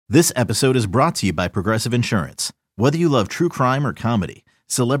This episode is brought to you by Progressive Insurance. Whether you love true crime or comedy,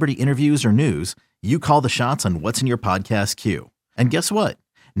 celebrity interviews or news, you call the shots on what's in your podcast queue. And guess what?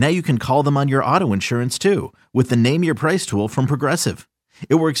 Now you can call them on your auto insurance too with the Name Your Price tool from Progressive.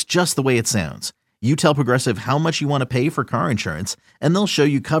 It works just the way it sounds. You tell Progressive how much you want to pay for car insurance, and they'll show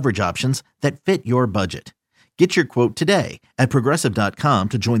you coverage options that fit your budget. Get your quote today at Progressive.com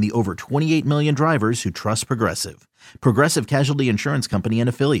to join the over 28 million drivers who trust Progressive. Progressive Casualty Insurance Company and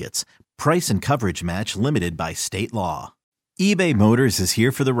Affiliates. Price and coverage match limited by state law. eBay Motors is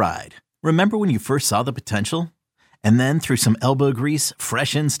here for the ride. Remember when you first saw the potential? And then through some elbow grease,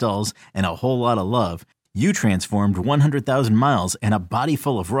 fresh installs, and a whole lot of love, you transformed 100,000 miles and a body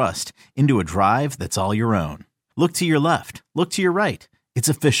full of rust into a drive that's all your own. Look to your left. Look to your right. It's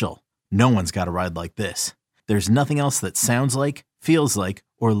official. No one's got a ride like this. There's nothing else that sounds like, feels like,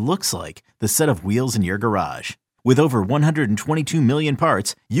 or looks like the set of wheels in your garage. With over 122 million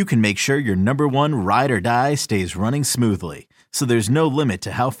parts, you can make sure your number one ride or die stays running smoothly. So there's no limit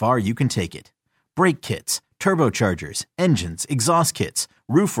to how far you can take it. Brake kits, turbochargers, engines, exhaust kits,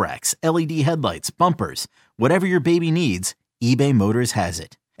 roof racks, LED headlights, bumpers, whatever your baby needs, eBay Motors has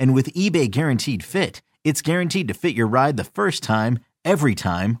it. And with eBay Guaranteed Fit, it's guaranteed to fit your ride the first time, every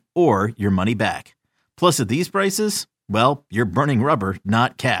time, or your money back. Plus, at these prices, well, you're burning rubber,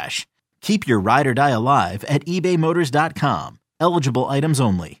 not cash. Keep your ride or die alive at ebaymotors.com. Eligible items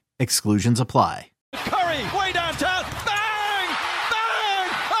only. Exclusions apply. Curry, way downtown. Bang! Bang!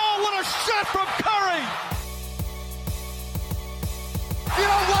 Oh, what a shot from Curry! You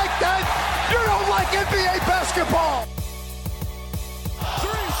don't like that? You don't like NBA basketball!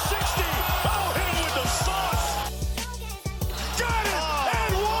 360! Oh, hit him with the sauce! Got it!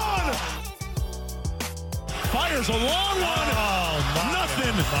 And one! Fires a long one!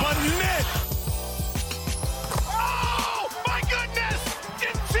 Nothing but net! Oh, my goodness!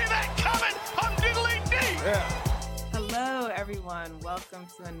 Didn't see that coming! I'm diddly dee! Yeah. Hello, everyone. Welcome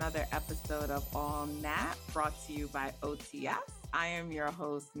to another episode of All Nat, brought to you by OTS. I am your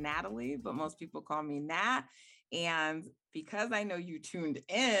host, Natalie, but most people call me Nat. And because I know you tuned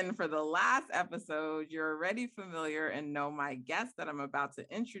in for the last episode, you're already familiar and know my guest that I'm about to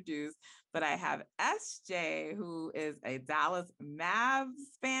introduce. But I have SJ, who is a Dallas Mavs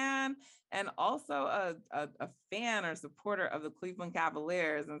fan and also a fan or supporter of the Cleveland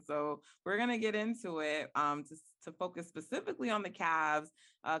Cavaliers. And so we're going to get into it to focus specifically on the Cavs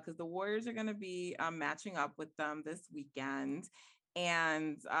because the Warriors are going to be matching up with them this weekend.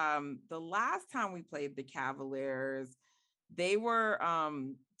 And the last time we played the Cavaliers, they were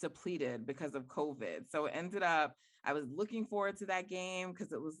depleted because of COVID. So it ended up, I was looking forward to that game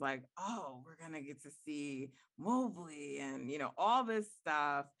because it was like, oh, we're going to get to see Mobley and, all this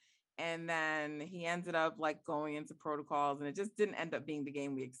stuff. And then he ended up like going into protocols and it just didn't end up being the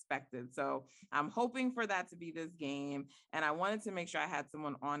game we expected. So I'm hoping for that to be this game. And I wanted to make sure I had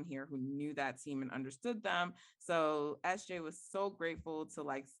someone on here who knew that team and understood them. So SJ was so grateful to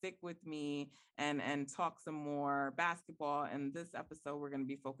like stick with me and talk some more basketball. And this episode, we're going to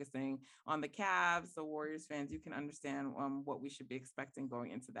be focusing on the Cavs. So Warriors fans, you can understand what we should be expecting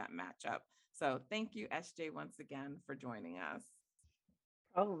going into that matchup. So thank you, SJ, once again for joining us.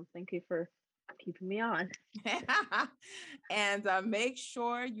 Oh, thank you for keeping me on. And make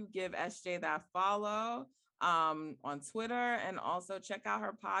sure you give SJ that follow on Twitter and also check out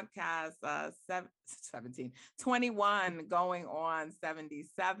her podcast, 21 going on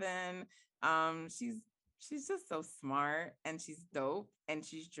 77. She's just so smart and she's dope and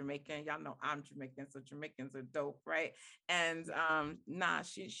she's Jamaican. Y'all know I'm Jamaican, so Jamaicans are dope, right? And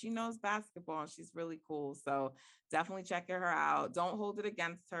she knows basketball and she's really cool. So definitely checking her out. Don't hold it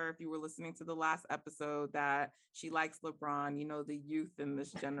against her if you were listening to the last episode that she likes LeBron, the youth in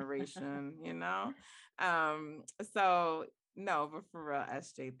this generation, So no, but for real,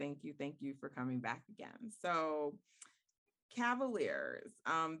 SJ, thank you for coming back again. So Cavaliers,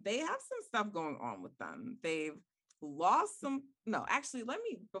 they have some stuff going on with them. They've lost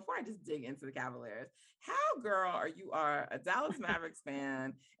before I just dig into the Cavaliers, how, girl, you are a Dallas Mavericks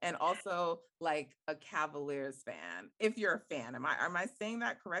fan and also like a Cavaliers fan, if you're a fan. Am I saying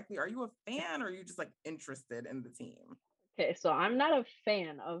that correctly? Are you a fan or are you just like interested in the team? Okay, so I'm not a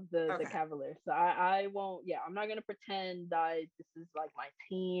fan of the Cavaliers. So I won't. Yeah, I'm not gonna pretend that this is like my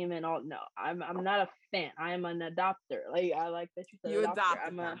team and all. No, I'm not a fan. I am an adopter. Like I like that you said. You adopter.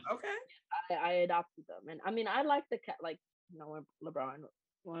 adopted them. Okay. I adopted them, and I mean I like the when LeBron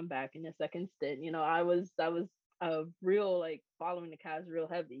went back in the second stint. I was real like following the Cavs real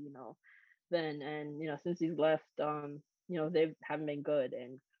heavy. Then and since he's left, they haven't been good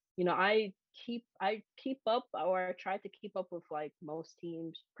and. I keep up, or I try to keep up with like most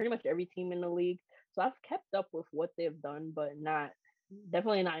teams, pretty much every team in the league. So I've kept up with what they've done, but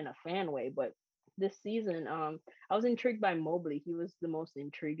definitely not in a fan way. But this season, I was intrigued by Mobley. He was the most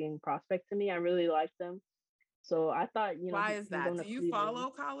intriguing prospect to me. I really liked him. So I thought, Why is him that? going Do to you Cleveland. follow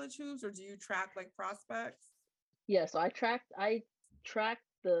college hoops or do you track like prospects? Yeah, so I tracked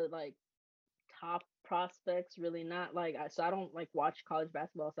the like top prospects, really not like so I don't like watch college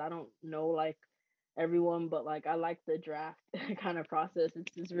basketball, so I don't know like everyone, but like I like the draft kind of process.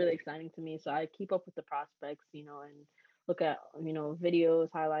 It's really exciting to me. So I keep up with the prospects, and look at videos,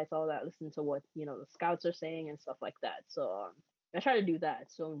 highlights, all that, listen to what the scouts are saying and stuff like that. So I try to do that.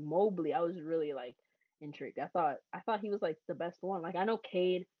 So Mobley, I was really like intrigued. I thought he was like the best one. Like I know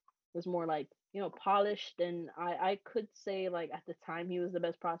Cade was more like polished, and I could say like at the time he was the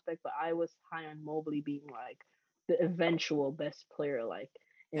best prospect, but I was high on Mobley being like the eventual best player like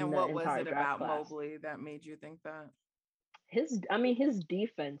in And the what was entire it draft about class. Mobley that made you think that? His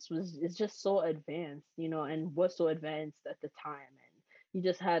defense is just so advanced, and was so advanced at the time. And he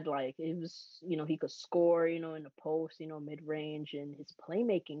just had like it was, he could score, in the post, mid range, and his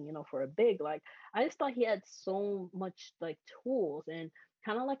playmaking, for a big, like I just thought he had so much like tools, and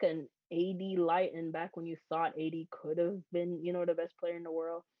kind of like an AD light. And back when you thought AD could have been, the best player in the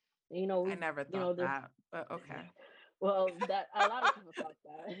world, I we, never thought the that, but okay. well, that a lot of people thought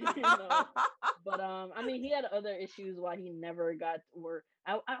that, But I mean, he had other issues why he never got or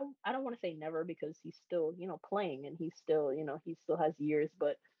I don't want to say never, because he's still playing, and he's still he still has years,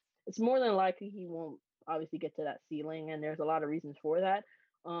 but it's more than likely he won't obviously get to that ceiling, and there's a lot of reasons for that.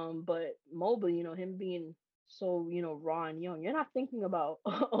 But Mobley, him being so raw and young, you're not thinking about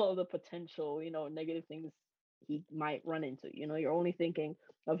all the potential negative things he might run into. You're only thinking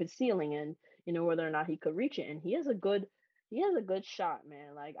of his ceiling and whether or not he could reach it. And he has a good shot,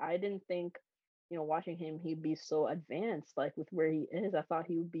 man. Like I didn't think, watching him, he'd be so advanced, like with where he is. I thought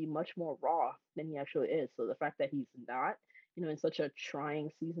he would be much more raw than he actually is. So the fact that he's not, in such a trying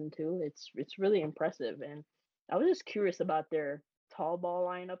season too, it's really impressive. And I was just curious about their tall ball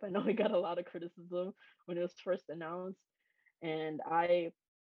lineup. I know he got a lot of criticism when it was first announced, and I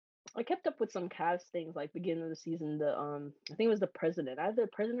kept up with some Cavs things like beginning of the season. I think it was the president, either the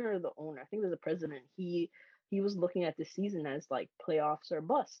president or the owner. I think it was the president. He was looking at the season as like playoffs or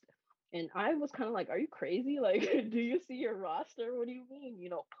bust. And I was kind of like, are you crazy? Like, do you see your roster? What do you mean,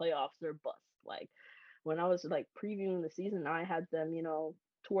 playoffs or bust? Like when I was like previewing the season, I had them,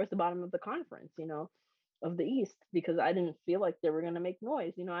 towards the bottom of the conference, of the East, because I didn't feel like they were gonna make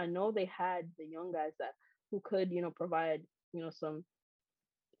noise. I know they had the young guys that who could, provide, some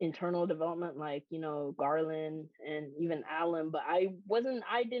internal development, like Garland and even Allen, but I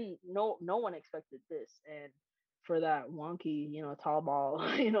didn't know, no one expected this, and for that wonky tall ball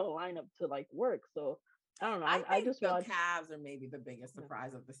lineup to like work. So I don't know, I I think just the watched. Cavs are maybe the biggest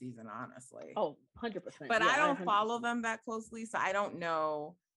surprise of the season, honestly. Oh, 100%. But Yeah, I I don't 100%. follow them that closely, so I don't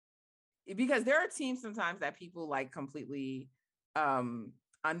know, because there are teams sometimes that people like completely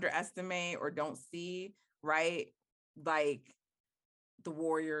underestimate or don't see, right? Like the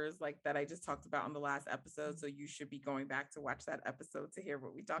Warriors, like that I just talked about on the last episode. So you should be going back to watch that episode to hear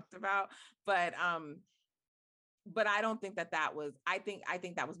what we talked about. But I don't think that was, I think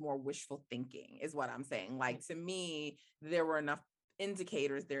that was more wishful thinking is what I'm saying. Like to me, there were enough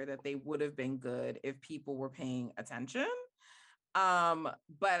indicators there that they would have been good if people were paying attention.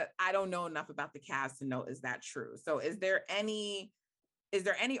 But I don't know enough about the Cavs to know, is that true? So is there any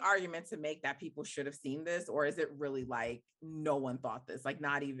argument to make that people should have seen this, or is it really like no one thought this, like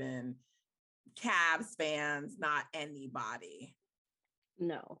not even Cavs fans, not anybody?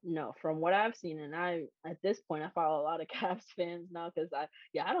 No. From what I've seen, and I at this point I follow a lot of Cavs fans now, because I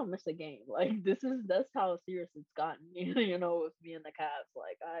don't miss a game. Like that's how serious it's gotten. With me and the Cavs.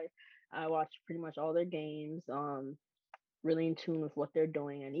 Like I watch pretty much all their games. Really in tune with what they're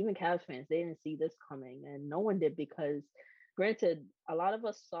doing. And even Cavs fans, they didn't see this coming, and no one did, because granted, a lot of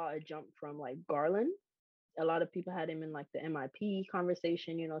us saw a jump from like Garland. A lot of people had him in like the MIP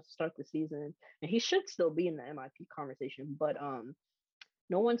conversation, to start the season, and he should still be in the MIP conversation. But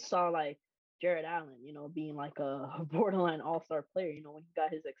no one saw like Jared Allen, being like a borderline all-star player. When he got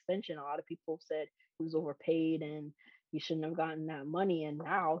his extension, a lot of people said he was overpaid and he shouldn't have gotten that money. And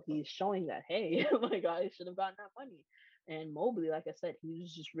now he's showing that, hey, my guy should have gotten that money. And Mobley, like I said, he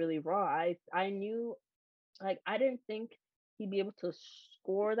was just really raw. I knew, like, I didn't think he'd be able to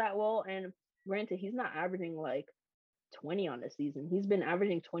score that well. And granted, he's not averaging like 20 on the season. He's been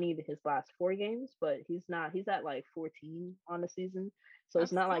averaging 20 his last 4 games, but he's at like 14 on the season. So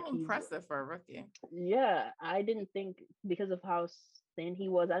That's it's not so like he's impressive for a rookie. yeah, I didn't think, because of how thin he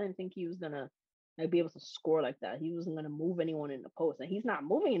was. I didn't think he was gonna be able to score like that. He wasn't gonna move anyone in the post, and he's not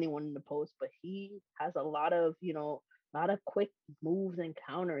moving anyone in the post, but he has a lot of a lot of quick moves and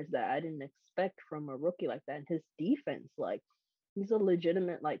counters that I didn't expect from a rookie like that. And his defense, like he's a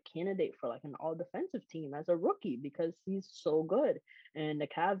legitimate like candidate for like an all defensive team as a rookie because he's so good. And the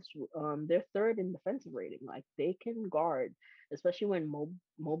Cavs, they're third in defensive rating. Like they can guard, especially when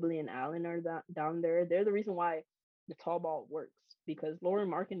Mobley and Allen are down there. They're the reason why the tall ball works because Lauri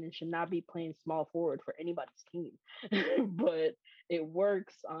Markkanen should not be playing small forward for anybody's team, but it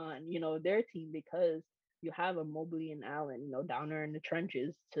works on their team because you have a Mobley and Allen, down there in the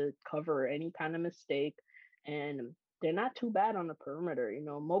trenches to cover any kind of mistake, and they're not too bad on the perimeter.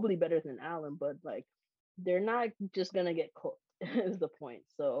 Mobley better than Allen, but like they're not just gonna get cooked is the point.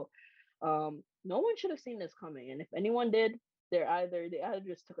 So no one should have seen this coming, and if anyone did, they either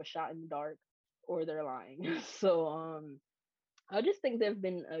just took a shot in the dark or they're lying. So I just think they've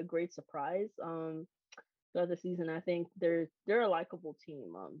been a great surprise throughout the season. I think they're a likable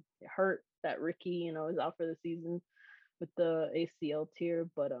team. It hurt that Ricky is out for the season with the ACL tear,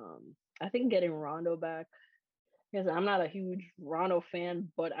 but I think getting Rondo back, because I'm not a huge Rondo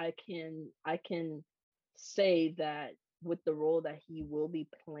fan, but I can say that with the role that he will be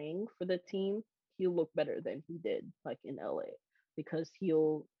playing for the team, he'll look better than he did like in LA, because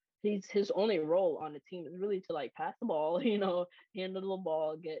his only role on the team is really to like pass the ball, handle the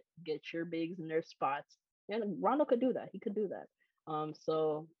ball, get your bigs in their spots. And Rondo could do that. He could do that.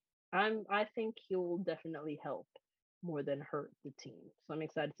 So I think he'll definitely help more than hurt the team. So I'm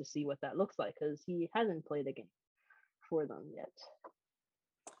excited to see what that looks like because he hasn't played a game for them yet.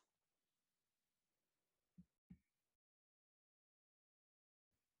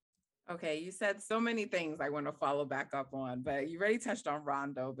 Okay, you said so many things I want to follow back up on, but you already touched on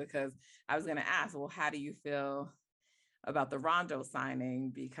Rondo because I was going to ask, well, how do you feel about the Rondo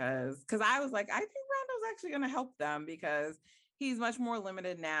signing? Because I was like, I think Rondo's actually going to help them because he's much more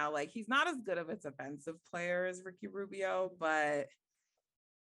limited now. Like he's not as good of a defensive player as Ricky Rubio, but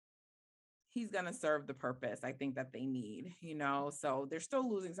he's going to serve the purpose I think that they need, so they're still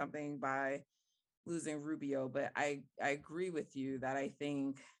losing something by losing Rubio. But I agree with you that I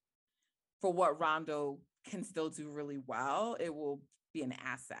think for what Rondo can still do really well, it will be an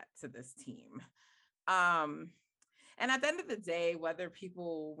asset to this team. And at the end of the day, whether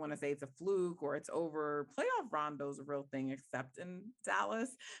people want to say it's a fluke or it's over, playoff Rondo's a real thing, except in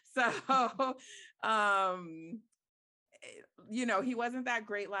Dallas. So, he wasn't that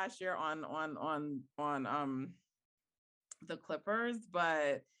great last year on the Clippers,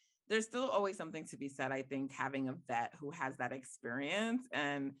 but there's still always something to be said. I think having a vet who has that experience,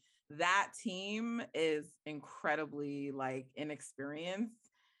 and that team is incredibly like inexperienced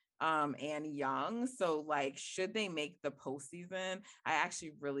and young. So like, should they make the postseason, I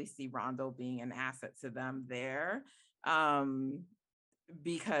actually really see Rondo being an asset to them there.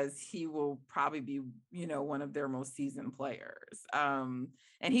 Because he will probably be, one of their most seasoned players. And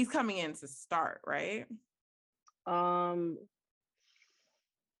he's coming in to start, right? I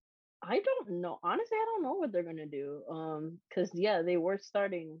don't know. Honestly, I don't know what they're gonna do. Because they were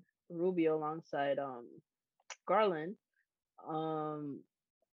starting Rubio alongside Garland.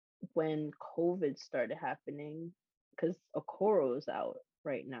 When COVID started happening, because Okoro's out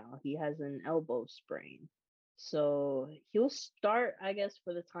right now. He has an elbow sprain. So he'll start, I guess,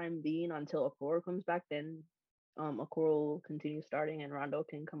 for the time being until Okoro comes back. Then Okoro will continue starting and Rondo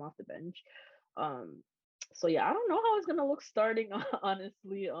can come off the bench. So I don't know how it's gonna look starting,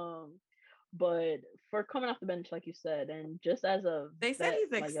 honestly. But for coming off the bench, like you said, and just as they said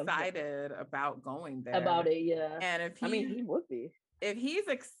he's excited about going there. About it, yeah. And if he would be. If he's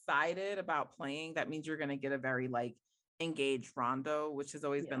excited about playing, that means you're gonna get a very like engaged Rondo, which has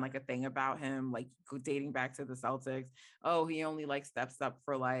always been like a thing about him, like dating back to the Celtics. Oh, he only like steps up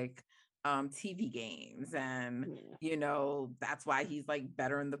for like TV games, and that's why he's like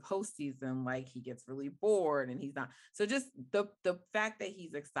better in the postseason. Like he gets really bored and he's not. So just the fact that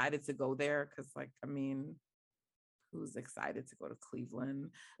he's excited to go there, because like, I mean, who's excited to go to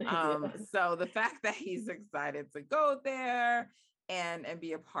Cleveland? So the fact that he's excited to go there and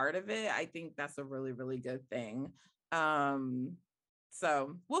be a part of it, I think that's a really, really good thing.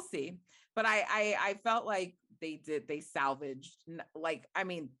 So we'll see. But I felt like they salvaged, like, I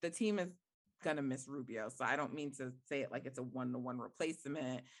mean, the team is gonna miss Rubio, so I don't mean to say it like it's a 1-to-1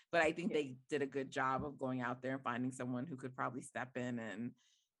 replacement, but I think they did a good job of going out there and finding someone who could probably step in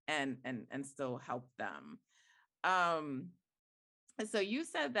and still help them. So you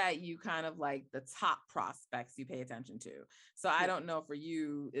said that you kind of like the top prospects you pay attention to. So I don't know, for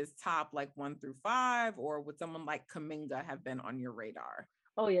you, is top like 1 through 5, or would someone like Kuminga have been on your radar?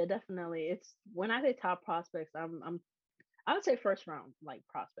 Oh yeah, definitely. It's when I say top prospects, I would say first round like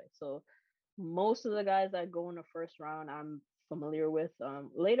prospects. So most of the guys that go in the first round, I'm familiar with.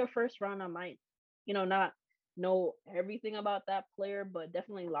 Later first round, I might, not know everything about that player, but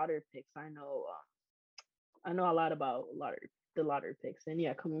definitely lottery picks. I know a lot about the lottery picks, and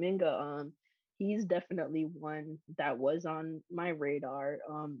yeah, Kuminga, he's definitely one that was on my radar.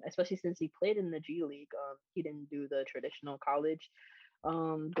 Especially since he played in the G League. He didn't do the traditional college,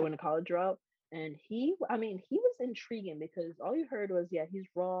 going the college route. And he was intriguing because all you heard was, yeah, he's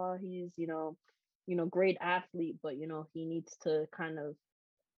raw, he's, great athlete, but he needs to kind of,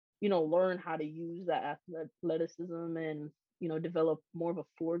 learn how to use that athleticism and, develop more of a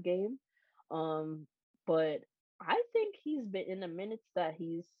four game. But I think he's been in the minutes that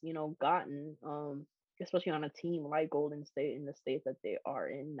he's, gotten, especially on a team like Golden State in the state that they are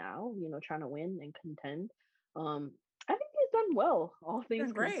in now, trying to win and contend. I think he's done well, all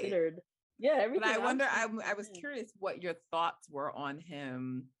things Great. considered. Yeah, everything. But I was curious what your thoughts were on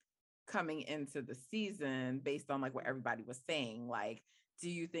him coming into the season based on like what everybody was saying. Like, do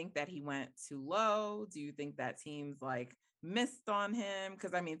you think that he went too low? Do you think that teams like missed on him?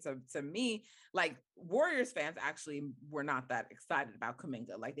 Because I mean, to me, like Warriors fans actually were not that excited about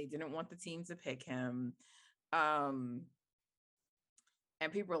Kuminga. Like they didn't want the team to pick him.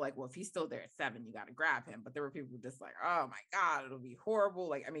 And people were like, well, if he's still there at 7, you got to grab him. But there were people just like, oh my God, it'll be horrible.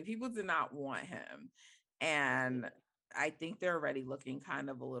 Like, I mean, people did not want him. And I think they're already looking kind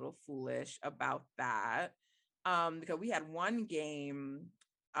of a little foolish about that. Because we had one game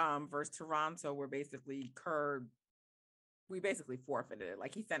versus Toronto where basically we basically forfeited it.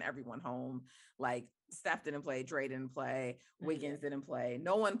 Like he sent everyone home. Like Steph didn't play, Dre didn't play, Wiggins didn't play,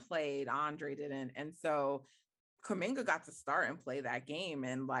 no one played, Andre didn't. And so Kuminga got to start and play that game,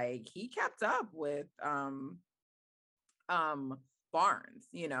 and like he kept up with Barnes,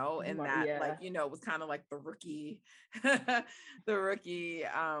 and that like, it was kind of like the rookie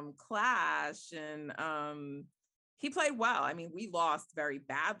clash. And he played well. I mean, we lost very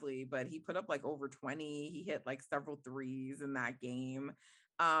badly, but he put up like over 20. He hit like several threes in that game.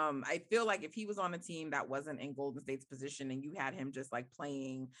 I feel like if he was on a team that wasn't in Golden State's position and you had him just like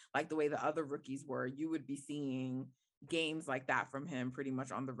playing like the way the other rookies were, you would be seeing games like that from him pretty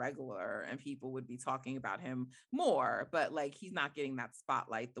much on the regular, and people would be talking about him more. But like he's not getting that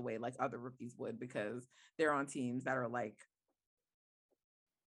spotlight the way like other rookies would, because they're on teams that are like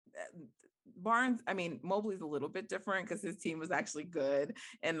Barnes. I mean, Mobley's a little bit different because his team was actually good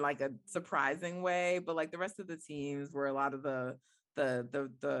in like a surprising way, but like the rest of the teams were a lot of the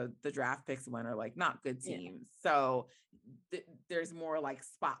draft picks went are like not good teams. So there's more like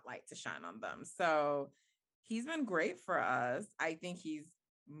spotlight to shine on them. So he's been great for us. I think he's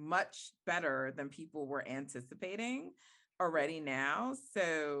much better than people were anticipating already now.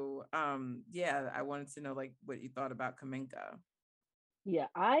 So I wanted to know like what you thought about Kuminga. Yeah,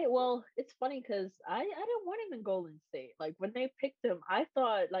 it's funny because I didn't want him in Golden State. Like when they picked him, I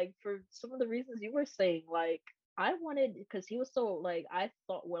thought like for some of the reasons you were saying, like I wanted, because he was so like I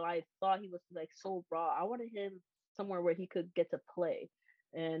thought he was like so raw. I wanted him somewhere where he could get to play.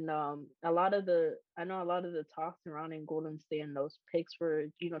 And I know a lot of the talks surrounding Golden State and those picks for,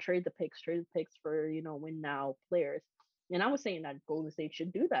 trade the picks for, win now players. And I was saying that Golden State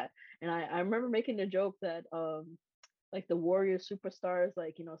should do that. And I remember making the joke that like the Warriors superstars,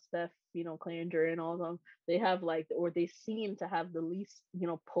 like, Steph, Clay and Dre and all of them, they have like, or they seem to have the least,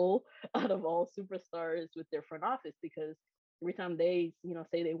 pull out of all superstars with their front office, because every time they,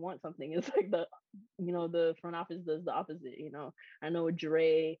 say they want something, it's like the front office does the opposite. I know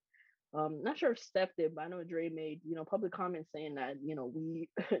Dre, not sure if Steph did, but I know Dre made, public comments saying that, we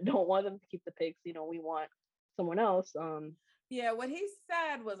don't want them to keep the picks, we want someone else. Yeah, what he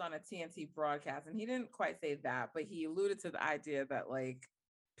said was on a TNT broadcast, and he didn't quite say that, but he alluded to the idea that like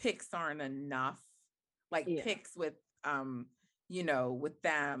picks aren't enough, like picks with with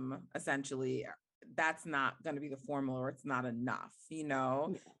them essentially, that's not going to be the formula, or it's not enough.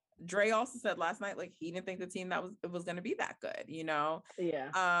 Dre also said last night like he didn't think the team that was going to be that good.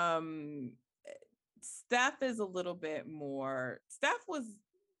 Steph is a little bit more. Steph was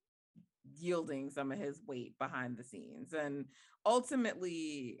yielding some of his weight behind the scenes, and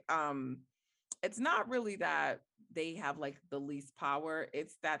ultimately it's not really that they have like the least power,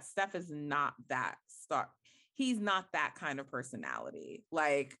 it's that Steph is not that star. He's not that kind of personality.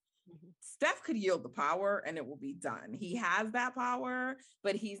 Like Steph could yield the power and it will be done. He has that power,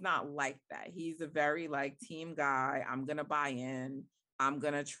 but he's not like that. He's a very like team guy. I'm going to buy in. I'm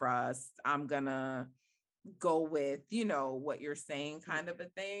going to trust. I'm going to go with, you know, what you're saying kind of a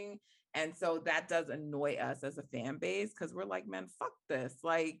thing. And so that does annoy us as a fan base because we're like, man, fuck this.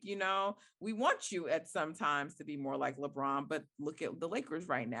 Like, you know, we want you at some times to be more like LeBron, but look at the Lakers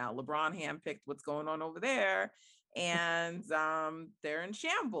right now. LeBron handpicked what's going on over there, and they're in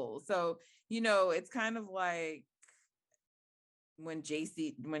shambles. So, you know, it's kind of like when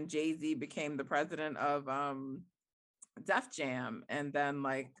Jay-Z became the president of Def Jam, and then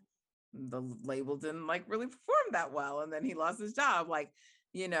like the label didn't like really perform that well, and then he lost his job, like,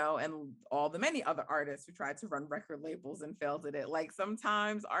 you know, and all the many other artists who tried to run record labels and failed at it. Like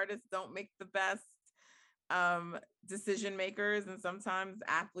sometimes artists don't make the best decision makers, and sometimes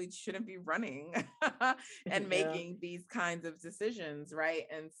athletes shouldn't be running and making these kinds of decisions, right?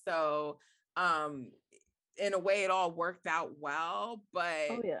 And so in a way it all worked out well, but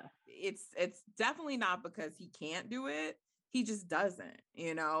it's definitely not because he can't do it. He just doesn't,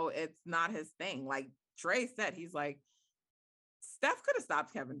 you know, it's not his thing. Like Trey said, he's like, Steph could have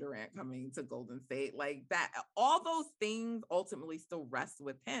stopped Kevin Durant coming to Golden State. Like that, all those things ultimately still rest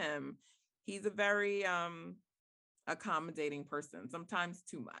with him. He's a very accommodating person, sometimes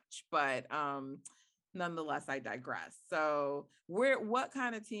too much, but nonetheless, I digress. So what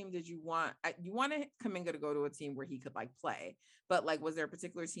kind of team did you want? You wanted Kuminga to go to a team where he could like play, but like, was there a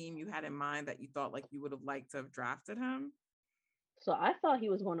particular team you had in mind that you thought like you would have liked to have drafted him? So I thought he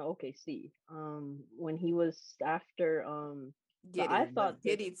was going to OKC. When he was after Giddey, so I thought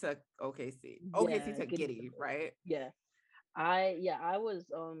Giddey took OKC. OKC took Giddey, right? Yeah. I was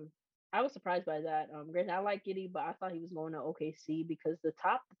surprised by that. Granted, I like Giddey, but I thought he was going to OKC because the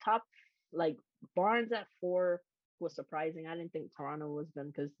top like Barnes at 4 was surprising. I didn't think Toronto was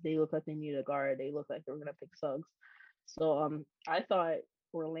done because they look like they need a guard. They look like they were gonna pick Suggs. So I thought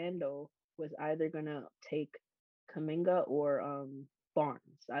Orlando was either gonna take Kuminga or Barnes.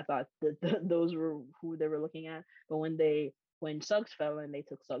 I thought that those were who they were looking at. But when Suggs fell and they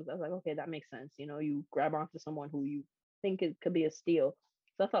took Suggs, I was like, okay, that makes sense. You know, you grab onto someone who you think it could be a steal.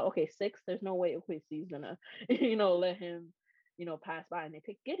 So I thought, okay, 6, there's no way OKC's gonna, you know, let him, you know, pass by. And they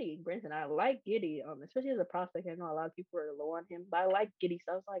picked Giddey. Granted, I like Giddey, especially as a prospect. I know a lot of people are low on him, but I like Giddey.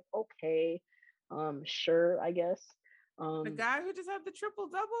 So I was like, okay, sure, I guess. The guy who just had the triple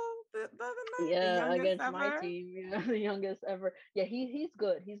double the other night, yeah, against ever. My team, yeah, the youngest ever. Yeah, he's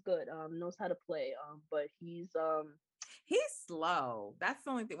good. He's good. Knows how to play. But he's slow. That's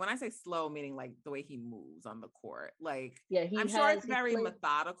the only thing. When I say slow, meaning like the way he moves on the court. Like, yeah, I'm sure it's very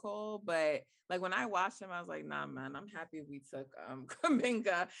methodical, but like when I watched him, I was like, nah, man, I'm happy we took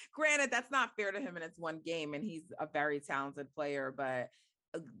Kuminga. Granted, that's not fair to him, and it's one game, and he's a very talented player, but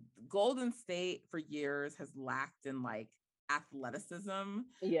Golden State for years has lacked in like athleticism.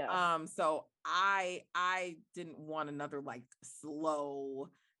 Yeah. So I didn't want another like slow,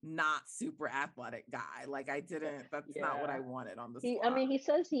 not super athletic guy. Like I didn't. That's not what I wanted on the squad. I mean, he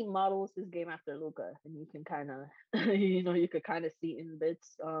says he models his game after Luka, and you can kind of, you know, you could kind of see in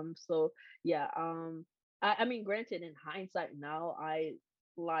bits. So yeah. I mean, granted, in hindsight now, I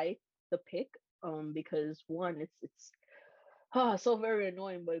like the pick. Because one, it's so very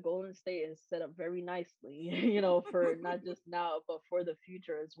annoying, but Golden State is set up very nicely, you know, for not just now, but for the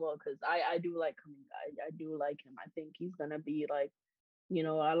future as well. Because I do like Kuminga. I do like him. I think he's gonna be like, you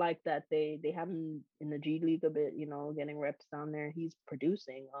know, I like that they have him in the G League a bit, you know, getting reps down there. He's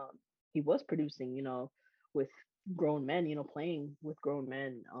producing. He was producing, you know, with grown men, you know, playing with grown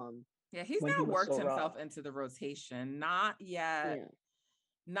men. Yeah, he's now worked himself into the rotation. Not yet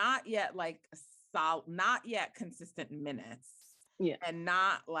like solid, not yet consistent minutes. Yeah. And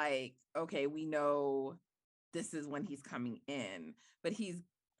not like, okay, we know this is when he's coming in, but he's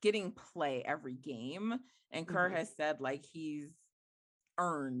getting play every game. And Kerr has said like he's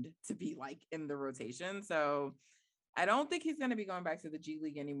earned to be like in the rotation. So I don't think he's going to be going back to the G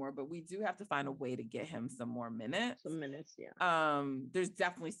League anymore, but we do have to find a way to get him some more minutes. Yeah. There's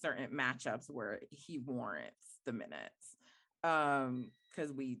definitely certain matchups where he warrants the minutes. Because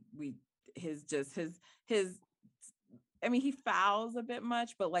I mean, he fouls a bit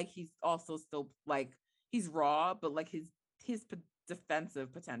much, but like he's also still like he's raw, but like his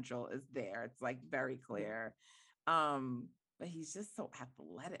defensive potential is there. It's like very clear. But he's just so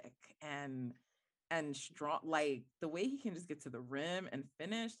athletic and strong. Like the way he can just get to the rim and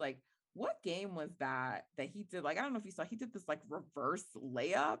finish. Like what game was that he did? Like I don't know if you saw, he did this like reverse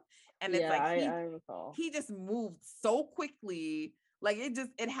layup, and it's like I recall. He just moved so quickly. Like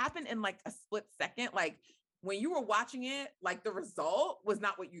it happened in like a split second. Like when you were watching it, like the result was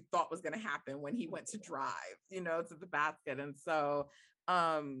not what you thought was going to happen when he went to drive, to the basket. And so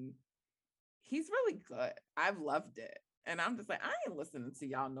he's really good. I've loved it. And I'm just like, I ain't listening to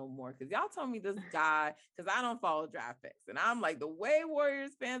y'all no more because y'all told me this guy, because I don't follow draft picks. And I'm like, the way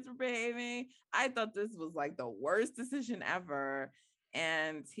Warriors fans were behaving, I thought this was like the worst decision ever.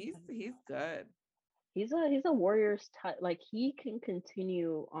 And he's good. He's a Warriors type. Like, he can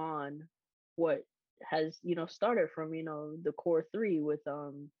continue on what has started from the core three with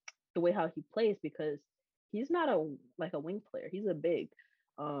the way how he plays, because he's not a wing player. He's a big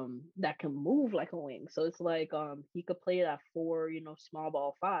that can move like a wing. So it's like he could play that 4, small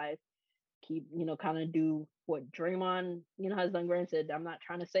ball 5, keep kind of do what Draymond has done. Granted, I'm not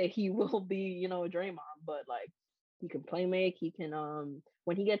trying to say he will be Draymond, but like, he can play make. He can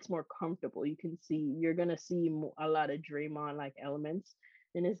when he gets more comfortable, you're gonna see a lot of Draymond like elements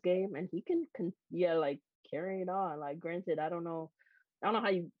in his game, and he can like carry it on. Like, granted, I don't know how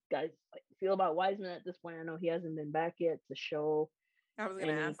you guys like feel about Wiseman at this point. I know he hasn't been back yet to show. I was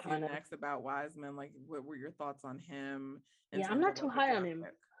going to ask you next about Wiseman. Like, what were your thoughts on him? Yeah, I'm not too high on him.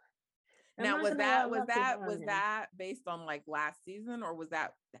 Now, was that based on like last season, or was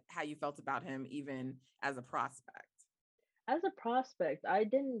that how you felt about him even as a prospect? As a prospect, I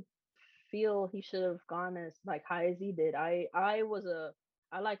didn't feel he should have gone as like high as he did. I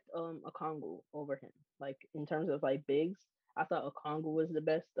liked Okongwu over him. Like, in terms of like bigs, I thought Okongwu was the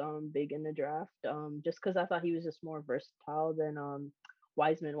best big in the draft. Just because I thought he was just more versatile than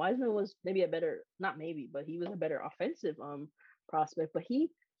Wiseman. Wiseman was maybe but he was a better offensive prospect. But he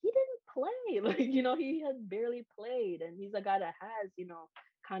didn't play. Like, he had barely played, and he's a guy that has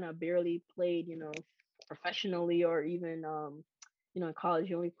kind of barely played professionally, or even in college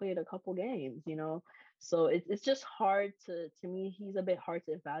he only played a couple games. So it's just hard to me. He's a bit hard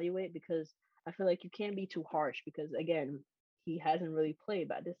to evaluate, because I feel like you can't be too harsh, because again, he hasn't really played.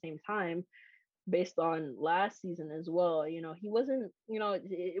 But at the same time, based on last season as well, he wasn't,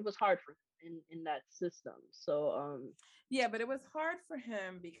 it was hard for him in that system. So yeah, but it was hard for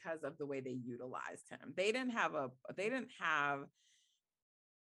him because of the way they utilized him. They didn't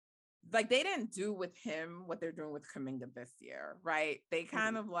do with him what they're doing with Kuminga this year, right? They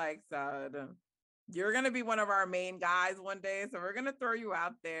kind of like said, you're going to be one of our main guys one day, so we're going to throw you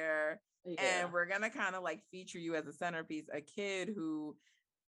out there, and we're going to kind of like feature you as a centerpiece, a kid who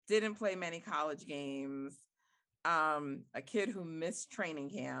didn't play many college games, a kid who missed training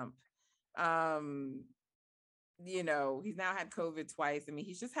camp. He's now had COVID twice. I mean,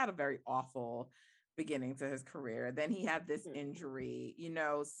 he's just had a very awful beginning to his career. Then he had this injury,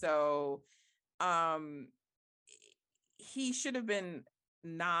 so he should have been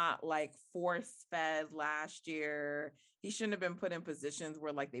not like force fed last year. He shouldn't have been put in positions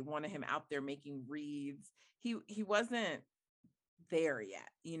where like they wanted him out there making reads. He wasn't there yet,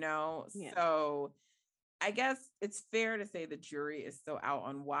 Yeah. So I guess it's fair to say the jury is still out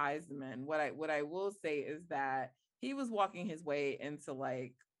on Wiseman. What I will say is that he was walking his way into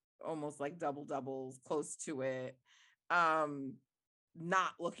like almost like double doubles, close to it,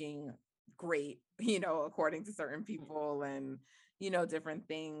 not looking great, according to certain people, and different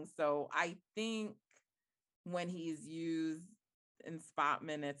things. So I think when he's used in spot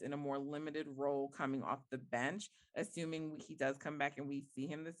minutes in a more limited role coming off the bench, assuming he does come back and we see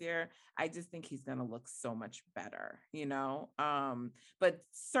him this year, I just think he's going to look so much better, but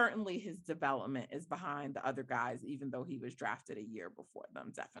certainly his development is behind the other guys, even though he was drafted a year before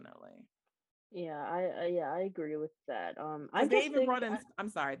them. Definitely. Yeah, I agree with that. They even brought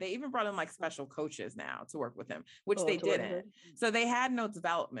in like special coaches now to work with him, which they didn't. So they had no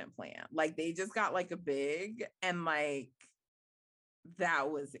development plan. Like, they just got like a big, and like that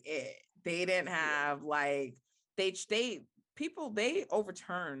was it. They didn't have like they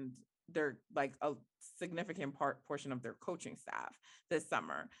overturned their like a significant portion of their coaching staff this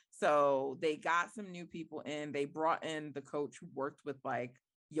summer. So they got some new people in. They brought in the coach who worked with like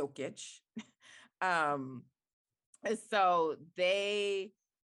Jokic. So they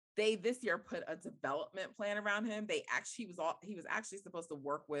this year put a development plan around him. He was actually supposed to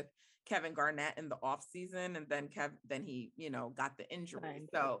work with Kevin Garnett in the off season, and then he got the injury.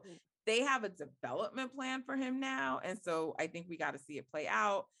 So they have a development plan for him now, and so I think we got to see it play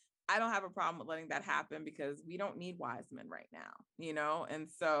out. I don't have a problem with letting that happen, because we don't need Wiseman right now, and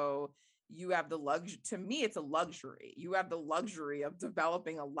so you have the luxury. To me, it's a luxury. You have the luxury of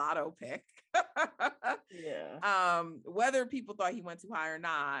developing a lotto pick. Yeah. Whether people thought he went too high or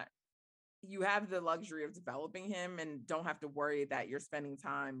not, you have the luxury of developing him and don't have to worry that you're spending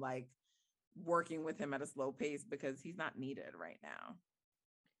time like working with him at a slow pace, because he's not needed right now.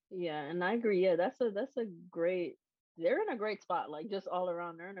 Yeah, and I agree. Yeah, that's a great. They're in a great spot, like just all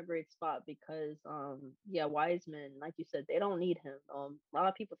around. They're in a great spot because, yeah, Wiseman, like you said, they don't need him. A lot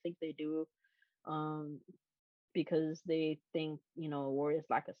of people think they do, um, because they think Warriors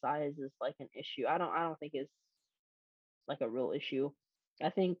lack of size is like an issue. I don't think it's like a real issue. I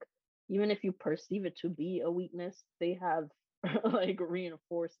think even if you perceive it to be a weakness, they have like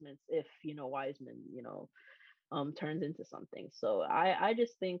reinforcements if Wiseman turns into something. So I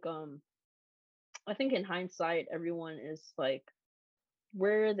just think I think in hindsight everyone is like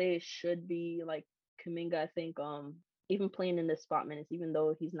where they should be. Like Kaminga, I think even playing in the spot minutes, even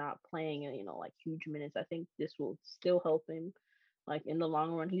though he's not playing like huge minutes, I think this will still help him like in the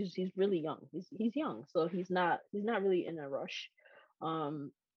long run. He's really young. He's young, so he's not really in a rush.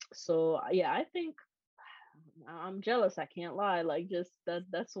 Um so yeah, I think I'm jealous. I can't lie. Like just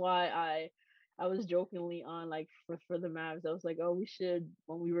that's why I was jokingly on like for the Mavs. I was like, oh, we should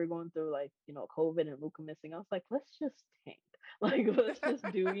when we were going through like COVID and Luka missing. I was like, let's just tank. Like let's just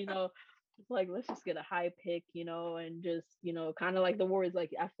do like let's just get a high pick, and just kind of like the Warriors.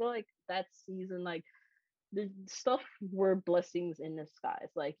 Like I feel like that season, like the stuff were blessings in disguise.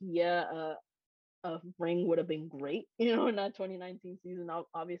 Like yeah, a ring would have been great, in that 2019 season.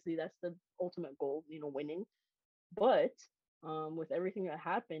 Obviously, that's the ultimate goal, winning. But with everything that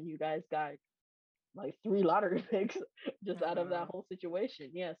happened, you guys got like 3 lottery picks just out of that Uh-huh. whole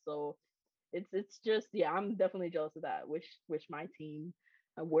situation. Yeah, so it's just yeah, I'm definitely jealous of that. Which my team,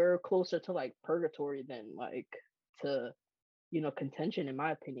 we're closer to like purgatory than like to contention in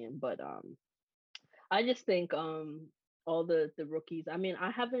my opinion. But I just think all the rookies. I mean,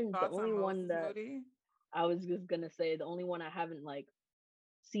 I haven't the Thoughts only on one Moses that Moody? I was just gonna say the only one I haven't like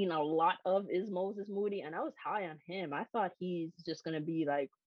seen a lot of is Moses Moody, and I was high on him. I thought he's just gonna be like,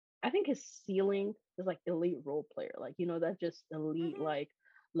 I think his ceiling is like elite role player, like that just elite Mhm. like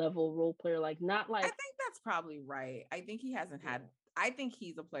level role player, like not I like think that's probably right. I think he hasn't had. yeah. I think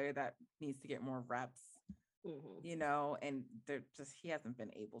he's a player that needs to get more reps, Hmm. and they're just he hasn't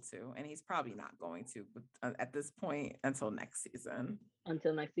been able to, and he's probably not going to at this point until next season.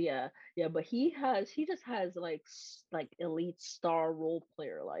 Until next, yeah, yeah, but he just has like like elite star role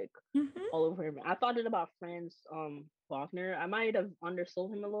player like Hmm. all over him. I thought it about Franz Wagner. I might have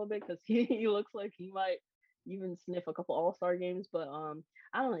undersold him a little bit because he looks like he might even sniff a couple All-Star games, but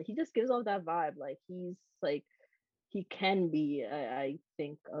I don't know. He just gives off that vibe. Like he's like he can be, I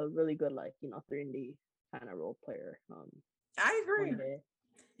think, a really good like 3D kind of role player. I One agree, day.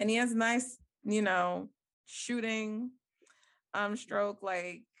 and he has nice, shooting, stroke.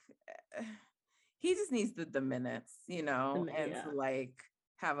 Like he just needs the minutes, and to Yeah. like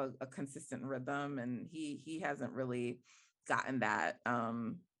have a consistent rhythm, and he hasn't really gotten that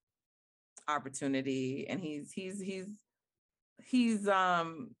opportunity, and he's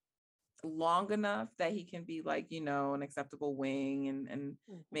long enough that he can be like an acceptable wing, and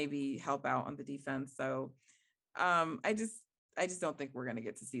Mhm. maybe help out on the defense. So I just don't think we're going to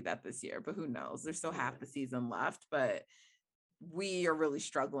get to see that this year, but who knows? There's still half Yeah. the season left, but we are really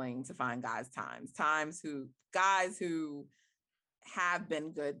struggling to find guys who have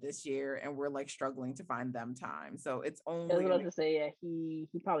been good this year, and we're like struggling to find them time. So it's I was only about gonna to say, yeah, he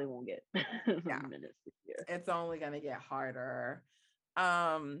probably won't get yeah, minutes this year. it's only gonna get harder.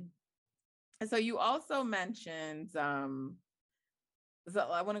 Um and so you also mentioned so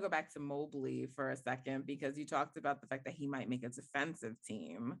I want to go back to Mobley for a second because you talked about the fact that he might make a defensive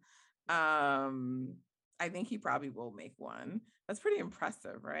team. Um I think he probably will make one. That's pretty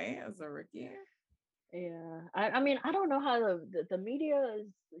impressive, right? As a rookie. Yeah, I mean, I don't know how the media is,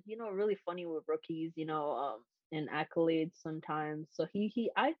 really funny with rookies, and accolades sometimes. So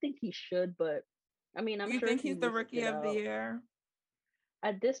I think he should, but I mean, I'm Do you sure think he he's the listens rookie it of the out. year?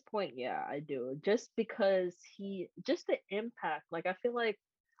 At this point, yeah, I do. Just because just the impact. Like, I feel like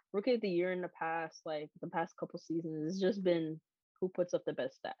rookie of the year in the past, like the past couple seasons, has just been who puts up the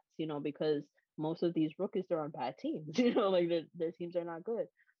best stats, because most of these rookies are on bad teams, like their teams are not good.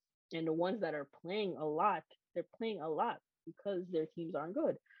 And the ones that are playing a lot, they're playing a lot because their teams aren't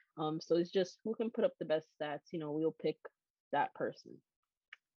good. So it's just who can put up the best stats. We'll pick that person.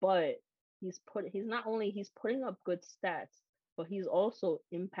 But he's not only he's putting up good stats, but he's also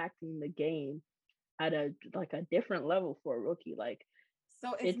impacting the game at a like a different level for a rookie. Like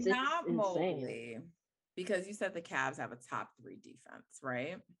So if it's not insane. Mobley, because you said the Cavs have a top three defense,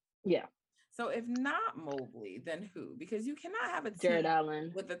 right? Yeah, So if not Mobley, then who? Because you cannot have a Jared team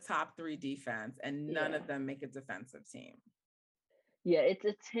Allen. with a top three defense and none Yeah, of them make a defensive team. yeah,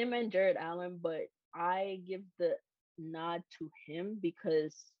 it's him and Jared Allen, but I give the nod to him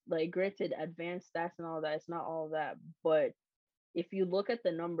because, like, granted, advanced stats and all that, it's not all that, but if you look at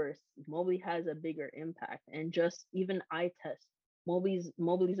the numbers, Mobley has a bigger impact, and just even eye test, Mobley's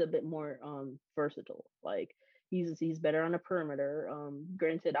a bit more versatile. Like he's better on the perimeter.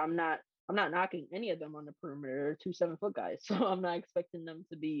 Granted, I'm not knocking any of them on the perimeter. They're 2 7-foot guys, so I'm not expecting them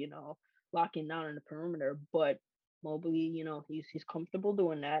to be, locking down on the perimeter. But Mobley, he's comfortable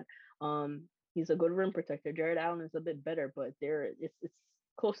doing that. He's a good rim protector. Jared Allen is a bit better, but it's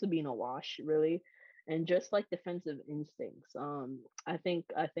close to being a wash, really. And just like defensive instincts, I think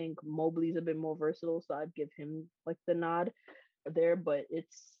Mobley's a bit more versatile, so I'd give him like the nod there. But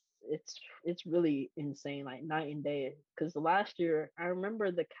it's really insane, like night and day. Because last year, I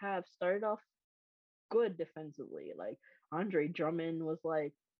remember the Cavs started off good defensively. Like Andre Drummond was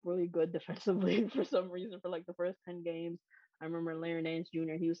like really good defensively for some reason for like the first 10 games. I remember Larry Nance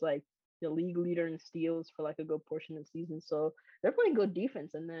Jr., he was like the league leader in steals for like a good portion of the season. So they're playing good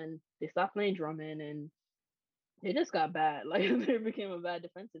defense, and then they stopped playing Drummond and it just got bad. Like they became a bad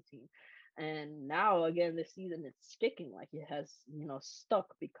defensive team. And now again this season it's sticking, like it has, stuck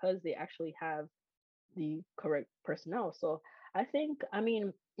because they actually have the correct personnel. So I think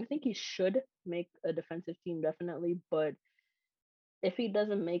he should make a defensive team definitely, but if he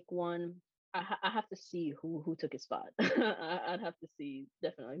doesn't make one, I have to see who took his spot. I'd have to see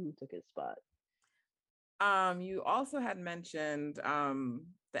definitely who took his spot. You also had mentioned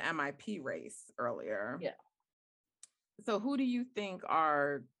the MIP race earlier. Yeah. So who do you think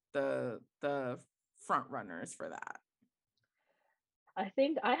are the front runners for that? I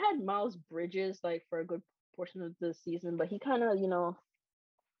think I had Miles Bridges like for a good portion of the season, but he kind of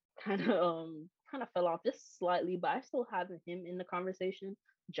fell off just slightly, but I still have him in the conversation.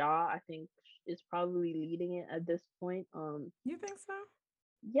 Ja, I think, is probably leading it at this point. You think so?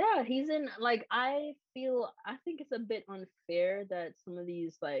 Yeah, he's in, like, I think it's a bit unfair that some of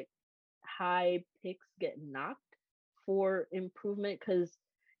these like high picks get knocked for improvement, because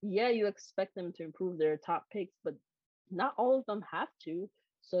yeah, you expect them to improve their top picks, but not all of them have to.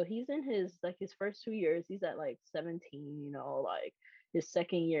 So he's in his first 2 years, he's at like 17, like his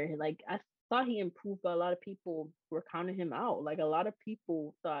second year, like I thought he improved, but a lot of people were counting him out. Like a lot of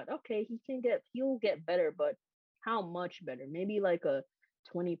people thought, okay, he'll get better, but how much better? Maybe like a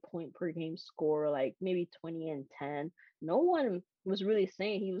 20-point per game score, like maybe 20 and 10. No one was really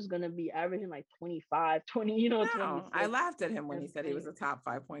saying he was going to be averaging like 25, 20, No, 26. I laughed at him when he said he was a top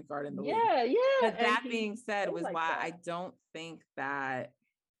 5 point guard in the league. Yeah. But that being said, was like why that.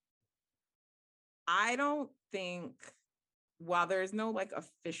 I don't think, while there's no like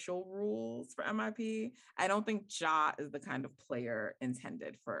official rules for MIP, I don't think Ja is the kind of player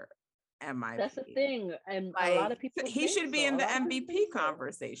intended for MIP. That's the thing. And like, a lot of people he should be in the MVP so.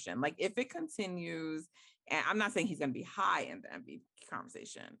 conversation. Like if it continues, and I'm not saying he's going to be high in the MVP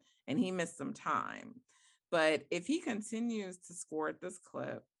conversation, and he missed some time, but if he continues to score at this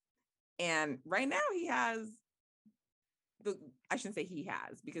clip, and right now he has I shouldn't say he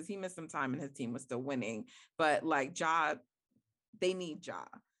has, because he missed some time and his team was still winning, but like Ja, they need Ja.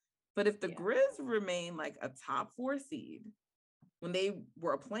 But if the Grizz remain like a top 4 seed when they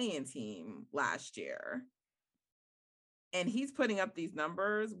were a playing team last year, and he's putting up these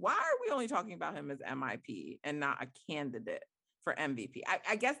numbers, why are we only talking about him as MIP and not a candidate for MVP?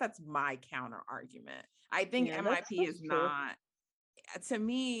 I guess that's my counter argument. I think MIP is not, to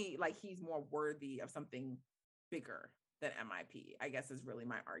me, like he's more worthy of something bigger than MIP, I guess is really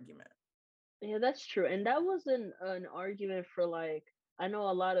my argument. Yeah, that's true. And that was an argument for like, I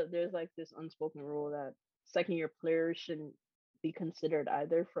know there's like this unspoken rule that second year players shouldn't be considered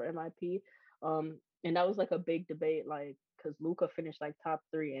either for MIP. And that was like a big debate, like, because Luka finished like top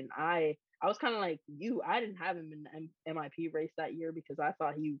 3, and I was kind of like you. I didn't have him in the MIP race that year because I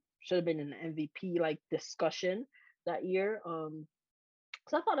thought he should have been in the MVP like discussion that year.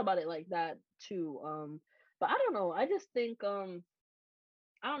 So I thought about it like that too. But I don't know. I just think I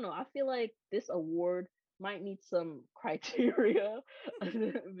don't know. I feel like this award might need some criteria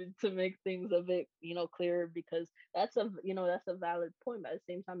to make things a bit, clearer, because that's a valid point. But at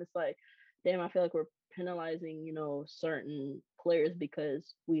the same time, it's like, damn, I feel like we're penalizing, certain players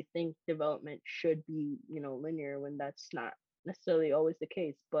because we think development should be, linear, when that's not necessarily always the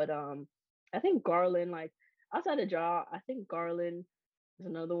case. But I think Garland, like outside of Ja, I think Garland is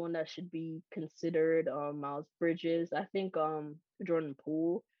another one that should be considered. Miles Bridges, I think Jordan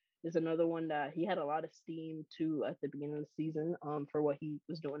Poole is another one that he had a lot of steam too at the beginning of the season for what he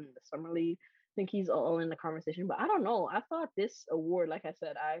was doing in the summer league. I think he's all in the conversation, but I don't know. I thought this award, like I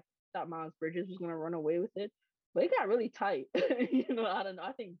said, I thought Miles Bridges was going to run away with it, but it got really tight. I don't know.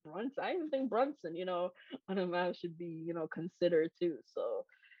 I even think Brunson, on the map should be, considered too. So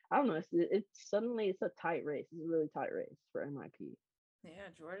I don't know. It's a tight race. It's a really tight race for MIP. Yeah,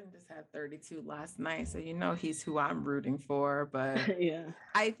 Jordan just had 32 last night, so he's who I'm rooting for. But yeah,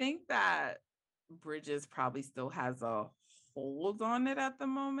 I think that Bridges probably still has a hold on it at the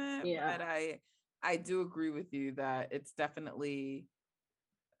moment. yeah. But I do agree with you that it's definitely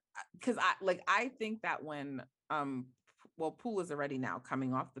because I think that when Poole is already now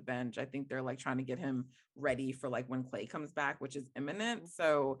coming off the bench. I think they're like trying to get him ready for like when Clay comes back, which is imminent.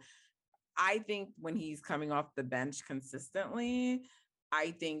 So I think when he's coming off the bench consistently,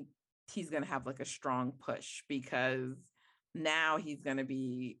 I think he's going to have like a strong push because now he's going to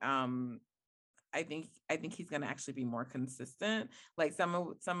be I think he's going to actually be more consistent. Like some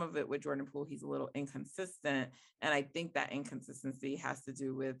of it with Jordan Poole, he's a little inconsistent, and I think that inconsistency has to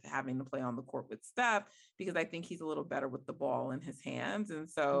do with having to play on the court with Steph because I think he's a little better with the ball in his hands, and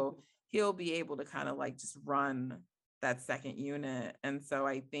so he'll be able to kind of like just run that second unit. And so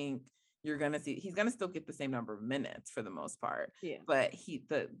I think you're going to see he's going to still get the same number of minutes for the most part. Yeah. But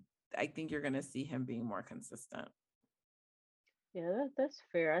I think you're going to see him being more consistent. Yeah, that's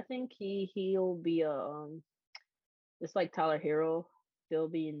fair. I think he'll be it's like Tyler Hero. They'll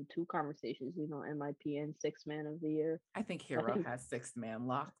be in two conversations, MIP and sixth man of the year. I think Hero has sixth man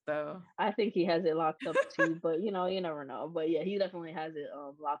locked though. I think he has it locked up too, but you never know. But yeah, he definitely has it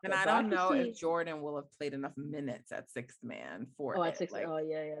locked and up. And I don't know if Jordan will have played enough minutes at sixth man for at sixth. Like,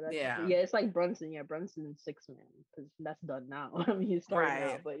 yeah. It's like Brunson. Yeah, Brunson's sixth man because that's done now. I mean, he's starting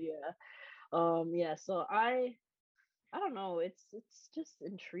now, but yeah. So I don't know. It's just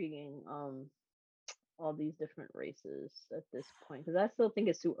intriguing. All these different races at this point because I still think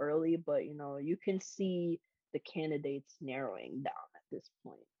it's too early, but you can see the candidates narrowing down at this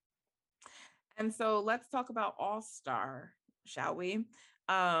point. And so let's talk about All-Star, shall we?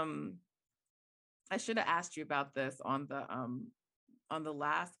 I should have asked you about this on the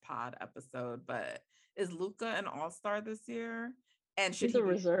last pod episode, but is Luka an All-Star this year? And he's a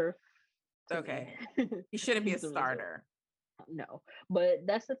reserve. Okay. He shouldn't be a starter. No, but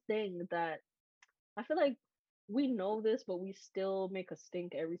that's the thing that I feel like we know this, but we still make a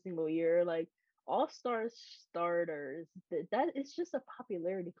stink every single year. Like All-Star starters, that it's just a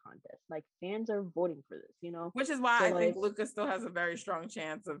popularity contest. Like fans are voting for this, Which is why I think Luka still has a very strong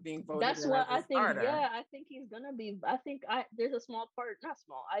chance of being voted. That's what I think. Starter. Yeah, I think he's gonna be. I think there's a small part, not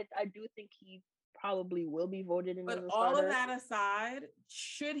small. I do think he probably will be voted in. But all of that aside,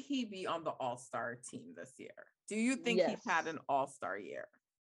 should he be on the All-Star team this year? Do you think he's had an All-Star year?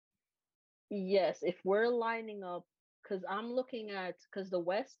 Yes, if we're lining up, because I'm looking at the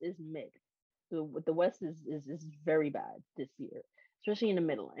West is mid. The West is very bad this year, especially in the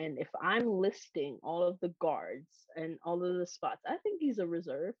middle. And if I'm listing all of the guards and all of the spots, I think he's a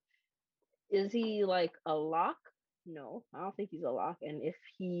reserve. Is he like a lock? No, I don't think he's a lock. And if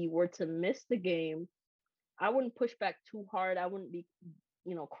he were to miss the game, I wouldn't push back too hard. I wouldn't be,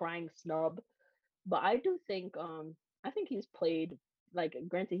 crying snub. But I do think I think he's played. Like,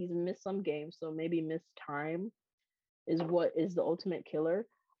 granted, he's missed some games, so maybe missed time is what is the ultimate killer.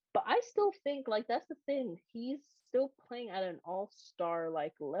 But I still think, like, that's the thing. He's still playing at an all-star,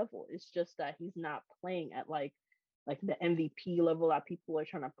 like, level. It's just that he's not playing at, like the MVP level that people are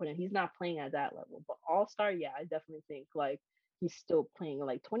trying to put in. He's not playing at that level. But all-star, yeah, I definitely think, like, he's still playing,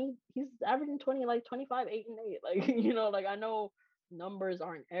 like, 20. He's averaging 20, like, 25, 8, and 8. Like, like, I know numbers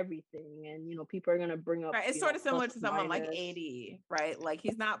aren't everything, and people are gonna bring up. Right, it's sort of similar to someone like 80, right? Like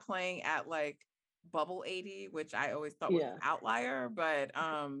he's not playing at like bubble 80, which I always thought was an outlier, but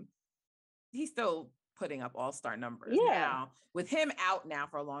he's still putting up all-star numbers. Now with him out now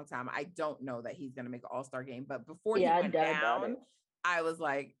for a long time, I don't know that he's gonna make an all-star game. But before he went down, I was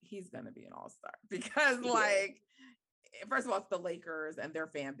like, he's gonna be an all-star because like. First of all, it's the Lakers and their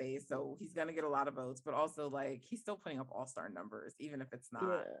fan base, so he's gonna get a lot of votes. But also, like, he's still putting up all-star numbers, even if it's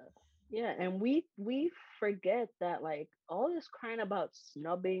not. Yeah, and we forget that, like, all this crying about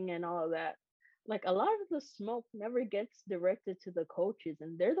snubbing and all of that, like, a lot of the smoke never gets directed to the coaches,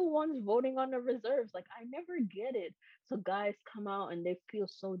 and they're the ones voting on the reserves. Like, I never get it. So guys come out and they feel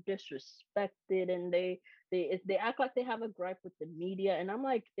so disrespected, and they act like they have a gripe with the media, and I'm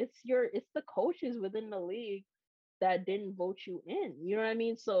like, it's the coaches within the league that didn't vote you in, you know what I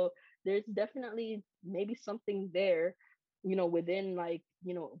mean? So there's definitely maybe something there, within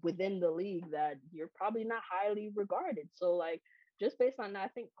within the league that you're probably not highly regarded. So like, just based on that, I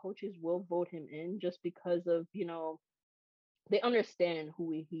think coaches will vote him in just because of, they understand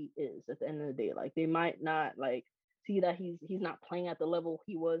who he is at the end of the day. Like they might not like see that he's not playing at the level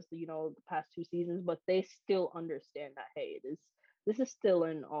he was, the past 2 seasons, but they still understand that, hey, this is still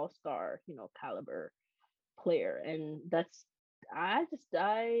an all-star, caliber player. And that's, I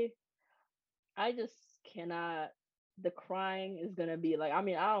just cannot. The crying is gonna be like, I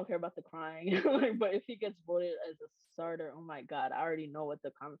mean, I don't care about the crying, like, but if he gets voted as a starter, oh my god, I already know what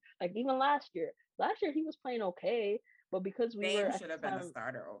the comment. Like even last year he was playing okay, but because we were Dame at should the have been a time,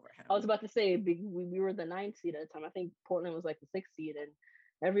 starter over I was him. about to say we were the 9th seed at the time. I think Portland was like the 6th seed, and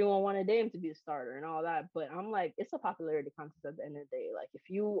everyone wanted Dame to be a starter and all that. But I'm like, it's a popularity contest at the end of the day. Like if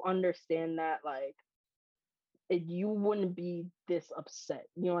you understand that, like you wouldn't be this upset.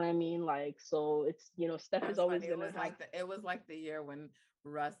 You know what I mean? Like, so it's, Steph is That's always funny. It gonna was have. like the year when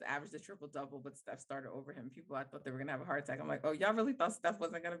Russ averaged a triple double, but Steph started over him. People, I thought they were gonna have a heart attack. I'm like, oh, y'all really thought Steph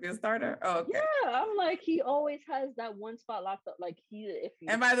wasn't gonna be a starter? Oh, okay. Yeah, I'm like, he always has that one spot locked up. Like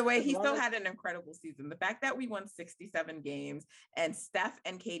And by the way, as he long still as had an incredible season. The fact that we won 67 games and Steph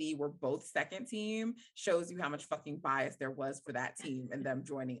and KD were both second team shows you how much fucking bias there was for that team and them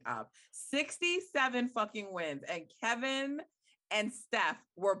joining up. 67 fucking wins. And Kevin and Steph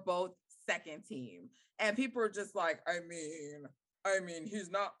were both second team. And people are just like, I mean, he's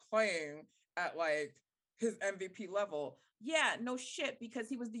not playing at like his MVP level. Yeah, no shit, because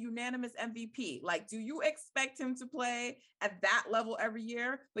he was the unanimous MVP. Like, do you expect him to play at that level every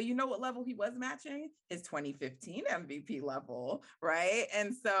year? But you know what level he was matching? His 2015 MVP level, right?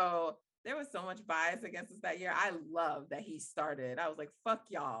 And so there was so much bias against us that year. I love that he started. I was like, fuck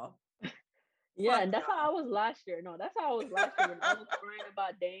y'all. yeah, Fuck and that's y'all. how I was last year. No, that's how I was last year when I was crying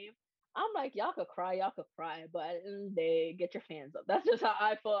about Dame. I'm like, y'all could cry, but at the end of the day, get your fans up. That's just how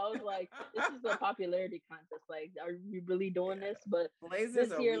I felt. I was like, this is a popularity contest. Like, are we really doing Yeah. this? But Blazers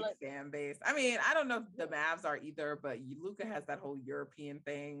this are year, weak like, fan base. I mean, I don't know if the Mavs are either, but Luka has that whole European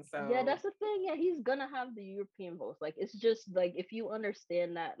thing. yeah, So that's the thing. Yeah, he's gonna have the European votes. Like, it's just like if you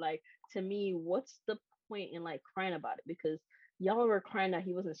understand that, like, to me, what's the point in like crying about it? Because y'all were crying that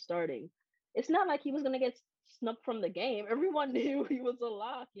he wasn't starting. It's not like he was gonna get snubbed from the game. Everyone knew he was a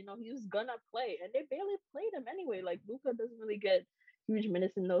lock. He was gonna play, and they barely played him anyway. Like Luka doesn't really get huge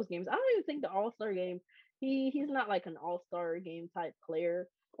minutes in those games. I don't even think the All Star game. He's not like an All Star game type player.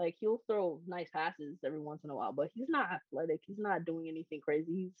 Like he'll throw nice passes every once in a while, but he's not athletic. He's not doing anything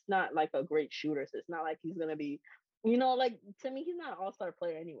crazy. He's not like a great shooter. So it's not like he's gonna be, like to me, he's not an all-star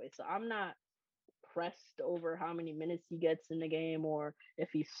player anyway. So I'm not pressed over how many minutes he gets in the game or if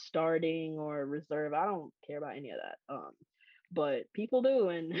he's starting or reserve. I don't care about any of that. But people do,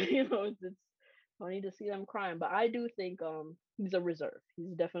 and it's funny to see them crying. But I do think he's a reserve.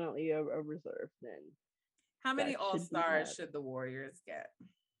 He's definitely a reserve. Then how many that should be All-Stars that. should the Warriors get?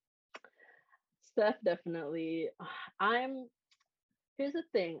 Steph definitely. I'm. Here's the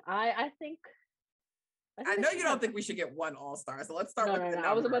thing. I think. I they know should you don't have. think we should get one All-Star, so let's start No, with no, the no.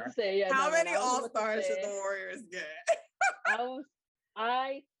 I was about to number. say, yeah. How No, no, many no. I was about to All-Stars should say. the Warriors get? I was.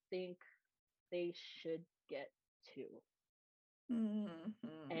 I think they should get 2.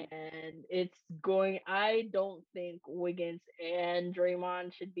 Mm-hmm. And it's going. I don't think Wiggins and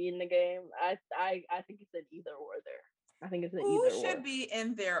Draymond should be in the game. I think it's an either or there. I think it's an Who either should or. be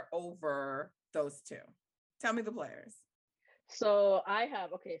in there over those two? Tell me the players. So I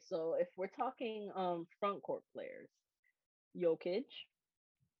have okay. So if we're talking front court players, Jokic,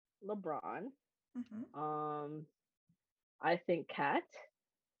 LeBron, Mm-hmm. I think Cat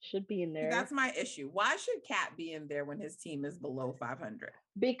should be in See, there that's my issue. Why should Cat be in there when his team is below 500?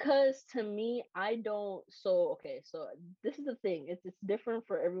 because to me, I don't. So okay, so this is the thing. It's different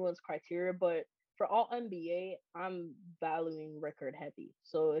for everyone's criteria, but for all NBA, I'm valuing record heavy.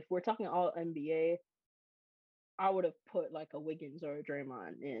 So if we're talking all NBA, I would have put like a Wiggins or a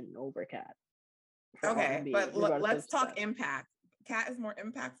Draymond in over Cat for all Okay, NBA, but regardless of let's talk stats. impact. Cat is more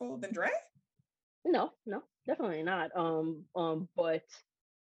impactful than Dre? No, no, definitely not. But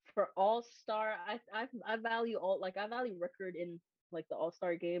for All Star, I value I value record in like the All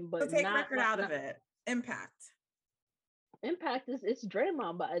Star game, So but take not record not out of not it. Impact. impact is it's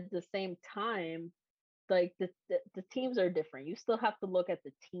Draymond, but at the same time, like the teams are different. You still have to look at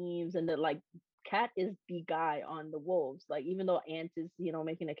the teams and the like. Cat is the guy on the Wolves. Like even though Ant is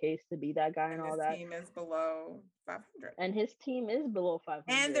making a case to be that guy and And all his that, team is below 500. and his team is below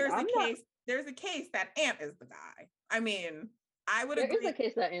And 500. I'm not. there's a case that Ant is the guy. I mean, I would There is a agree.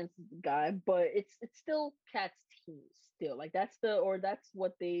 case that Ant's the guy, but it's still Cat's team. Still, like that's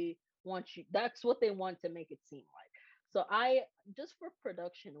what they want you. That's what they want to make it seem like. So I just for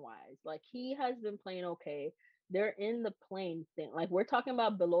production wise, like he has been playing okay. They're in the playing thing. Like we're talking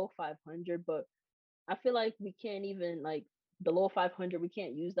about below 500, but I feel like we can't even like below 500. We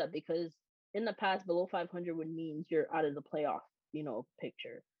can't use that because in the past, below 500 would mean you're out of the playoff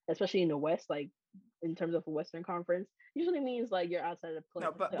picture, especially in the West, like in terms of a Western Conference, usually means like you're outside of play.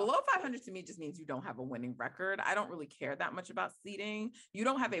 No, but below 500 to me just means you don't have a winning record. I don't really care that much about seeding. You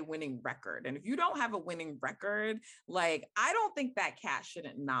don't have a winning record. And if you don't have a winning record, like, I don't think that Cat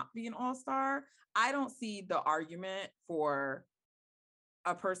shouldn't not be an all-star. I don't see the argument for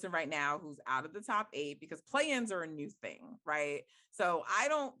a person right now who's out of the top 8, because play-ins are a new thing, right? So I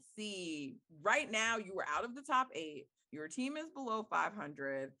don't see right now, you were out of the top 8. Your team is below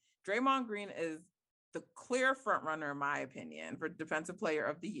 500. Draymond Green is the clear front runner, in my opinion, for Defensive Player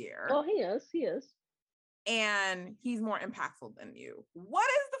of the Year. Oh, he is. And he's more impactful than you. What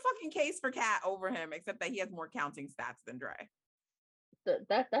is the fucking case for Cat over him, except that he has more counting stats than Dre?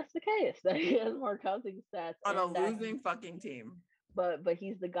 That's the case, that he has more counting stats on a losing fucking team. But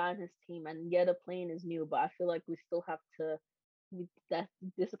he's the guy on his team, and yeah, the plane is new, but I feel like we still have to. This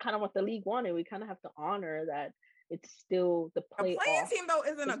is kind of what the league wanted. We kind of have to honor that. It's still the playoff. A play-in team though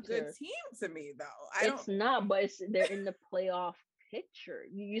isn't a good team to me though. It's not, but they're in the playoff picture.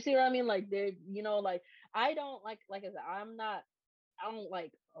 You see what I mean? Like they're, like I don't like I said, I don't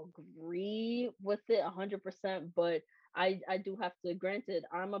like agree with it 100%, but I do have to. Granted,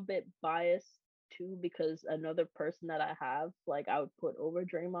 I'm a bit biased too, because another person that I have, like, I would put over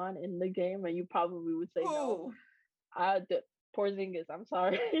Draymond in the game, and you probably would say no. Porzingis, I'm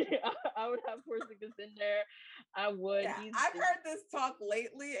sorry. I would have Porzingis in there. I would. Yeah, I've heard this talk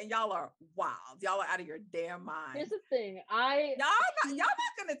lately, and y'all are wild. Y'all are out of your damn mind. Here's the thing. Y'all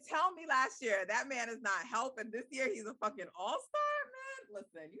not gonna tell me last year that man is not helping. This year he's a fucking all-star, man.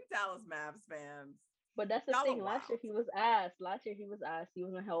 Listen, you Dallas Mavs fans. But that's the thing. Last year he was asked. He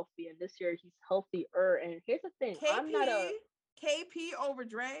wasn't healthy, and this year he's healthier. And here's the thing. I'm not a KP over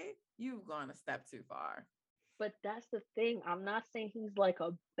Dre. You've gone a step too far. But that's the thing. I'm not saying he's like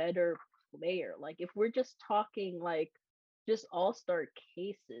a better player. Like, if we're just talking like just all-star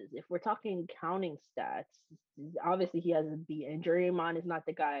cases, if we're talking counting stats, obviously he has a beat, and Draymond is not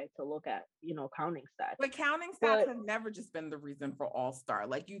the guy to look at, counting stats. But counting stats have never just been the reason for all-star.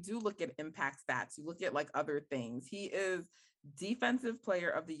 Like, you do look at impact stats, you look at like other things. He is Defensive Player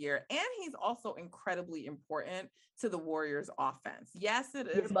of the Year, and he's also incredibly important to the Warriors offense. Yes, it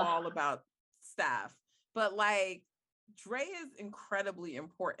is all about Steph, but like Dre is incredibly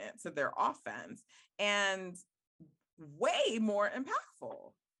important to their offense and way more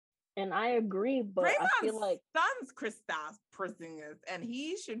impactful. And I agree, but Draymond's I feel like son's Kristaps Porzingis, and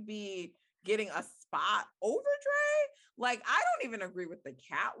he should be getting a spot over Dre. Like, I don't even agree with the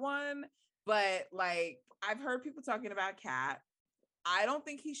Cat one, but like, I've heard people talking about Cat. I don't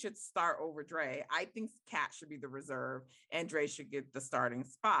think he should start over Dre. I think Cat should be the reserve, and Dre should get the starting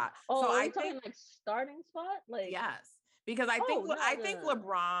spot. Oh, so I think like starting spot, like yes, because I think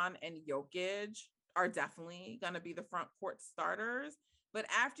LeBron and Jokic are definitely going to be the front court starters. But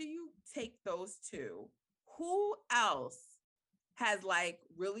after you take those two, who else has like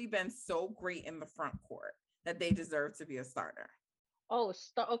really been so great in the front court that they deserve to be a starter? Oh,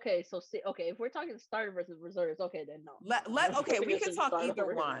 okay. So if we're talking starter versus reserves, okay, then no. We can talk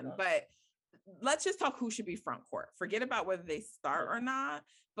either one, but let's just talk who should be front court. Forget about whether they start or not,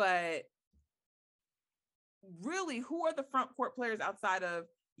 but really, who are the front court players outside of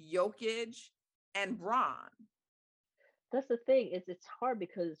Jokic and Bron? That's the thing. It's hard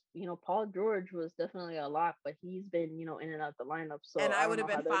because Paul George was definitely a lock, but he's been in and out the lineup. So and I would have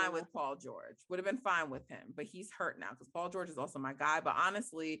been fine with Paul George. Would have been fine with him, but he's hurt now because Paul George is also my guy. But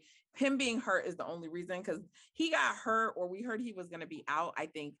honestly, him being hurt is the only reason, because he got hurt, or we heard he was going to be out, I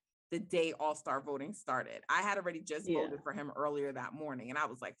think, the day All-Star voting started. I had already just voted for him earlier that morning, and I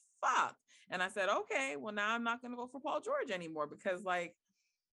was like, fuck. And I said, okay, well, now I'm not going to vote for Paul George anymore, because like,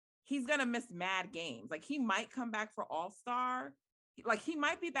 he's going to miss mad games. Like, he might come back for All-Star. Like, he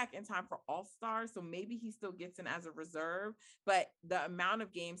might be back in time for All-Star, so maybe he still gets in as a reserve. But the amount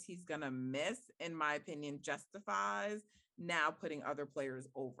of games he's going to miss, in my opinion, justifies now putting other players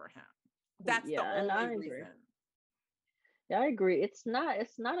over him. That's the only reason. Yeah, I agree. It's not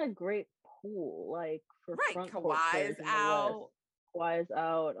a great pool, like, for front court players. Kawhi is out. Kawhi is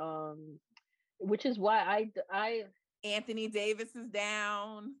out. Which is why I Anthony Davis is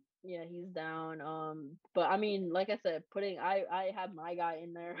down. Yeah, he's down. But I mean, like I said, I have my guy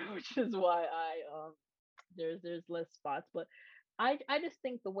in there, which is why there's less spots. But I just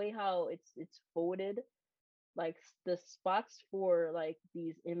think the way how it's voted, like the spots for like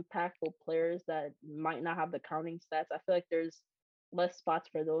these impactful players that might not have the counting stats, I feel like there's less spots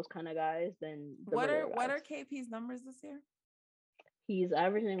for those kind of guys than what are KP's numbers this year? He's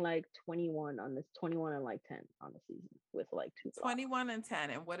averaging like 21 and like 10 on the season with like 2 blocks. 21 and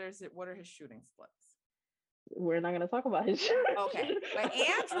 10. And what are his shooting splits? we're not going to talk about his Okay, but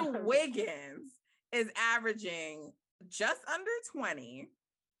Andrew Wiggins is averaging just under 20.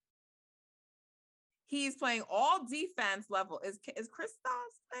 He's playing all defense level. Is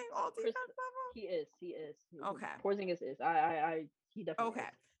Kristaps playing all defense level? He is. Okay. Porzingis is. He definitely Okay.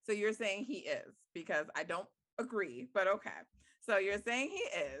 is. So you're saying he is, because I don't agree, but okay. So you're saying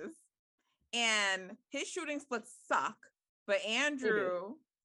he is, and his shooting splits suck, but Andrew's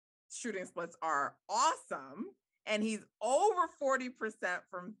shooting splits are awesome, and he's over 40%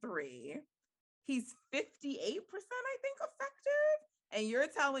 from three. He's 58%, I think, effective. And you're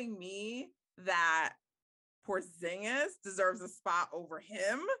telling me that Porzingis deserves a spot over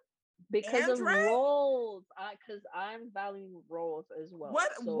him? Because of roles, because I'm valuing roles as well.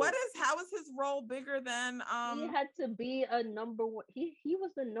 How is his role bigger than he had to be a number one. He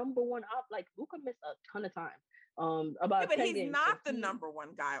was the number one up. Like Luka missed a ton of time. About but 10 he's games, not the number one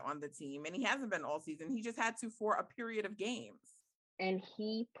guy on the team, and he hasn't been all season. He just had to for a period of games. And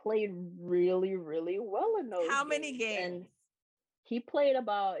he played really, really well in those. How many games? And he played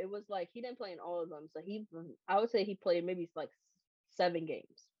about. It was like he didn't play in all of them, so I would say he played maybe like 7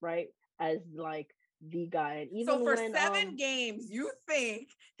 games, right? As like the guy. And even so for 7 games, you think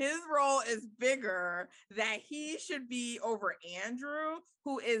his role is bigger, that he should be over Andrew,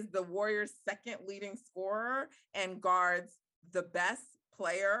 who is the Warriors' second leading scorer and guards the best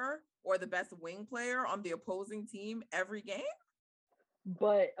player or the best wing player on the opposing team every game?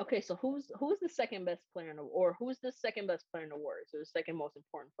 But okay, so who's the second best player in the, or who's the second best player in the Warriors, or the second most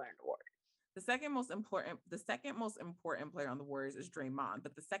important player in the Warriors? The second most important player on the Warriors is Draymond,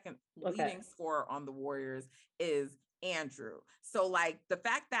 but the second leading scorer on the Warriors is Andrew. So like the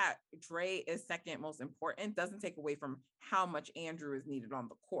fact that Dre is second most important doesn't take away from how much Andrew is needed on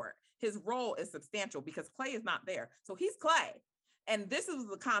the court. His role is substantial because Klay is not there. So he's Klay. And this is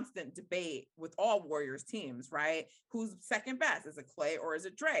the constant debate with all Warriors teams, right? Who's second best? Is it Klay or is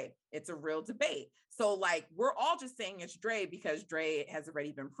it Dre? It's a real debate. So like, we're all just saying it's Dre because Dre has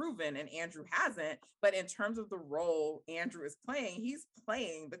already been proven and Andrew hasn't. But in terms of the role Andrew is playing, he's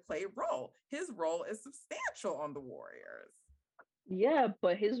playing the Klay role. His role is substantial on the Warriors. Yeah,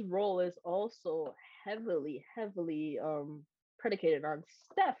 but his role is also heavily predicated on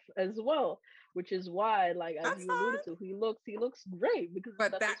Steph as well, which is why, like as you alluded to, he looks great because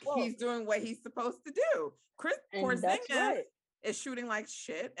he's doing what he's supposed to do. Porzingis is shooting like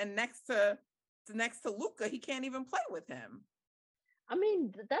shit, and next to Luka, he can't even play with him. I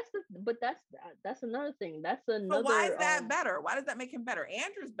mean, that's another thing. So why is that better? Why does that make him better?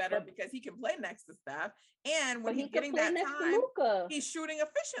 Andrew's better because he can play next to Steph, and when he's getting that time, he's shooting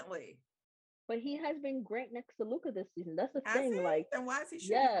efficiently. But he has been great next to Luka this season. That's the thing. Like, then why is he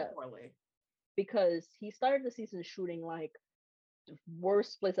shooting poorly? Because he started the season shooting like the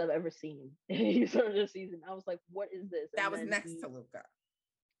worst splits I've ever seen. He started the season. I was like, what is this? That was next to Luka.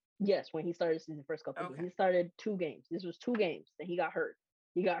 Yes, when he started the season, first couple games. He started 2 games. This was 2 games. Then he got hurt.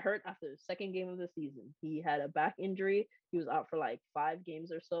 He got hurt after the second game of the season. He had a back injury. He was out for like 5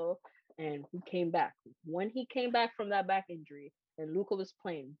 games or so. And he came back. When he came back from that back injury and Luka was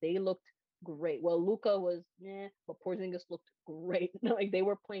playing, they looked great. Well, Luka was but Porzingis looked great. Like they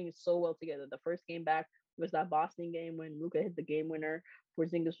were playing so well together. The first game back was that Boston game when Luka hit the game winner.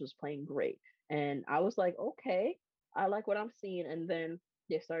 Porzingis was playing great, and I was like, okay, I like what I'm seeing. And then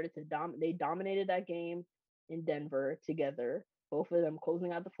they started to they dominated that game in Denver together. Both of them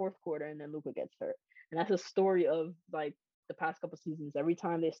closing out the fourth quarter, and then Luka gets hurt. And that's a story of like the past couple seasons. Every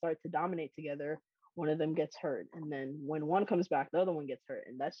time they start to dominate together, one of them gets hurt, and then when one comes back, the other one gets hurt,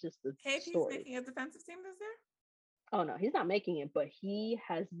 and that's just the story. KP's making a defensive team this year? Oh no, he's not making it, but he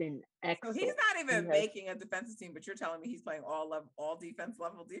has been excellent. So he's not even making a defensive team, but you're telling me he's playing all defense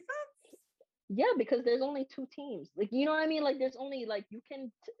level defense? Yeah, because there's only 2 teams. Like, you know what I mean? Like, there's only like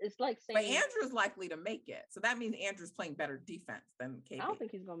it's like saying. But Andrew's likely to make it, so that means Andrew's playing better defense than KP. I don't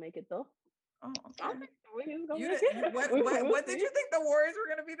think he's gonna make it though. Oh, okay. I don't think he's gonna make it. What did you think the Warriors were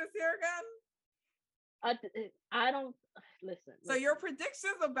gonna be this year again? I don't listen. So your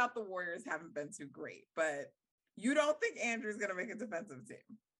predictions about the Warriors haven't been too great, but you don't think Andrew's going to make a defensive team?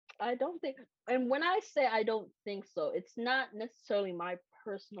 I don't think. And when I say I don't think so, it's not necessarily my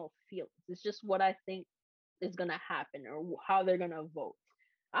personal feelings. It's just what I think is going to happen or how they're going to vote.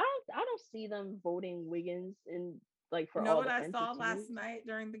 I don't see them voting Wiggins in like for all. You know what I saw last night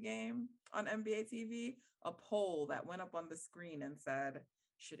during the game on NBA TV? A poll that went up on the screen and said,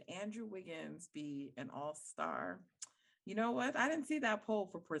 should Andrew Wiggins be an all-star? You know what? I didn't see that poll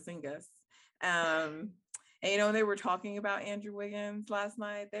for Porzingis. And you know, they were talking about Andrew Wiggins last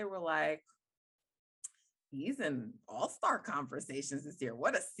night. They were like, he's in all-star conversations this year.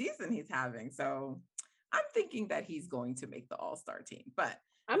 What a season he's having. So I'm thinking that he's going to make the All-Star team. But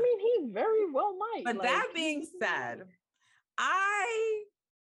I mean, he very well might. But that being said,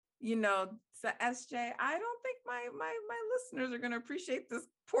 so SJ, I don't think my listeners are going to appreciate this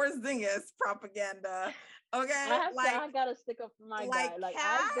Porzingis propaganda. Okay, I gotta stick up for my guy. Like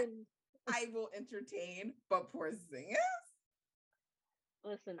I will entertain, but Porzingis.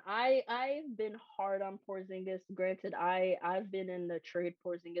 Listen, I've been hard on Porzingis. Granted, I've been in the trade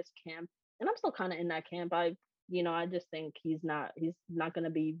Porzingis camp, and I'm still kind of in that camp. I just think he's not going to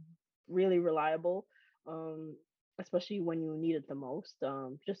be really reliable, especially when you need it the most,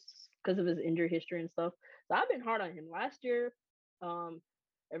 just because of his injury history and stuff. So I've been hard on him. Last year,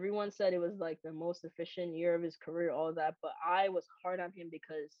 everyone said it was like the most efficient year of his career, all that, but I was hard on him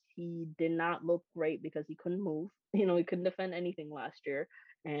because he did not look great because he couldn't move. He couldn't defend anything last year,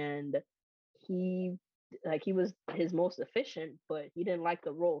 and he was his most efficient, but he didn't like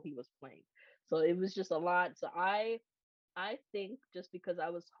the role he was playing. So it was just a lot. So I think just because I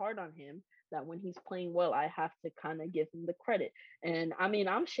was hard on him, that when he's playing well, I have to kind of give him the credit. And I mean,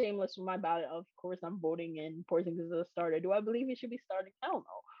 I'm shameless with my ballot. Of course, I'm voting in Porzingis as a starter. Do I believe he should be starting? Hell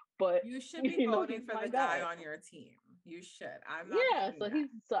no. But you should be voting for the guy on your team. You should. I'm not. Yeah.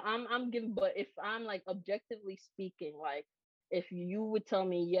 I'm giving. But if I'm like objectively speaking, like if you would tell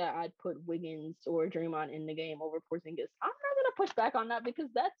me, yeah, I'd put Wiggins or Draymond in the game over Porzingis, I'm not gonna push back on that because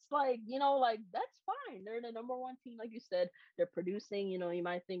that's like, that's fine. They're the number one team, like you said. They're producing. You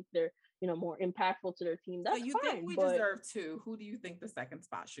might think they're more impactful to their team. That's so you fine, think we deserve two? Who do you think the second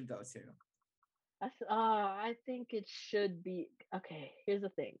spot should go to? I think it should be okay. Here's the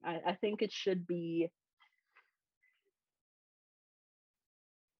thing. I think it should be.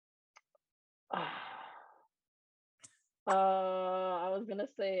 I was gonna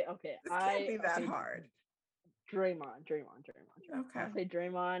say okay. This can't be that hard. Draymond. Okay. I'll say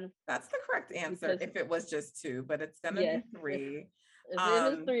Draymond. That's the correct answer if it was just two, but it's gonna be three. If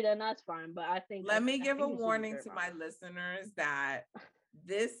it is three, then that's fine. But I think let me give a warning to my listeners that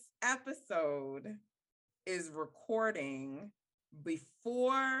this episode is recording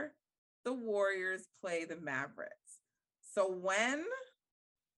before the Warriors play the Mavericks. So when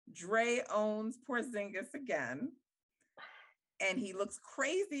Dre owns Porzingis again, and he looks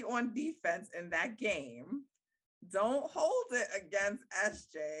crazy on defense in that game, don't hold it against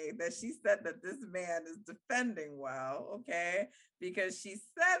SJ that she said that this man is defending well, okay? Because she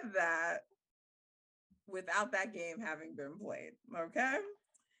said that without that game having been played, okay?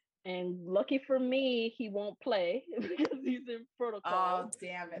 And lucky for me, he won't play because he's in protocol. Oh,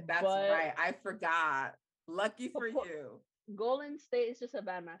 damn it. That's right. I forgot. Lucky for you. Golden State is just a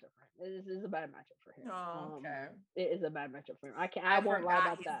bad matchup for him. It is a bad matchup for him. Oh, okay. It is a bad matchup for him. I won't lie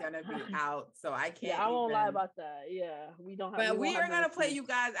about that. He's gonna be out, so I can't. Yeah, I won't lie about that. Yeah, we don't have. But we are gonna play you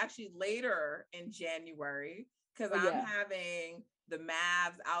guys actually later in January because I'm having the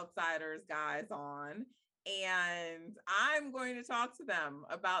Mavs Outsiders guys on, and I'm going to talk to them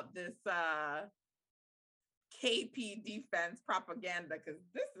about this KP defense propaganda because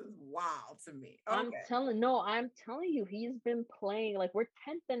this is wild to me. Okay. I'm telling you, he's been playing like we're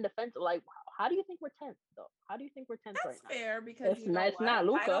 10th in defense. Like, how do you think we're 10th though? How do you think we're 10th right now? That's fair because it's not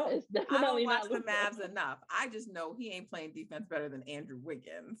Luka. It's definitely not Luka. I don't watch the Mavs enough. I just know he ain't playing defense better than Andrew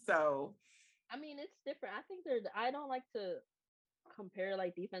Wiggins. So, I mean, it's different. I think I don't like to compare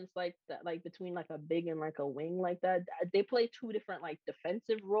like defense like that, like between like a big and like a wing like that. They play two different like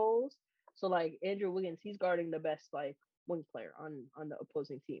defensive roles. So like Andrew Wiggins, he's guarding the best like wing player on the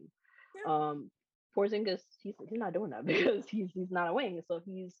opposing team. Yeah. Porzingis, he's not doing that because he's not a wing, so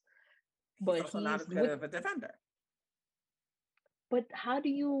he's also not as good of a defender. But how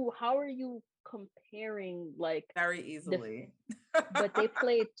are you comparing like very easily? But they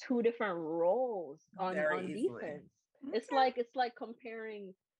play two different roles on defense. Okay. It's like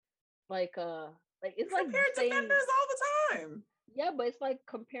comparing like it's like defenders all the time. Yeah, but it's like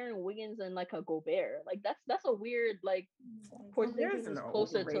comparing Wiggins and like a Gobert. Like that's a weird like. Porzingis is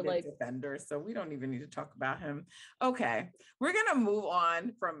closer to like defender, so we don't even need to talk about him. Okay, we're gonna move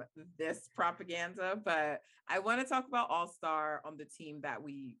on from this propaganda, but I want to talk about All-Star on the team that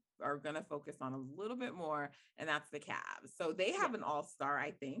we are gonna focus on a little bit more, and that's the Cavs. So they have an All-Star,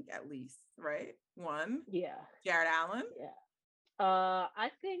 I think, at least, right? One. Yeah. Jarrett Allen. Yeah. I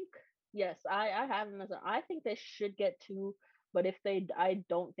think yes. I have him as I think they should get two. But if I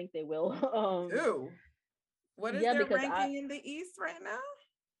don't think they will. What is their ranking in the East right now?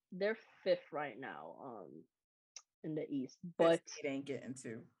 They're 5th right now, in the East. But it ain't getting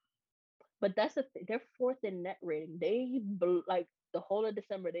to. But that's they're 4th in net rating. They like the whole of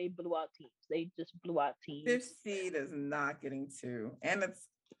December they blew out teams. They just blew out teams. 5th seed is not getting to, and it's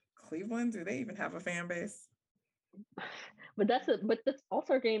Cleveland? Do they even have a fan base? But the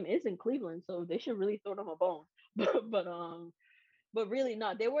All-Star game is in Cleveland, so they should really throw them a bone. But really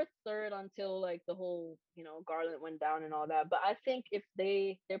not. They were third until like the whole, Garland went down and all that. But I think if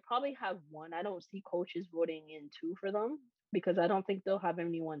they probably have one. I don't see coaches voting in two for them because I don't think they'll have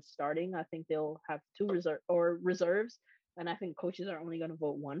anyone starting. I think they'll have two reserves, and I think coaches are only going to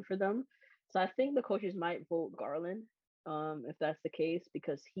vote one for them. So I think the coaches might vote Garland, if that's the case,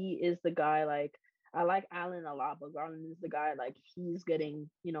 because he is the guy. Like, I like Allen a lot, but Garland is the guy. Like, he's getting,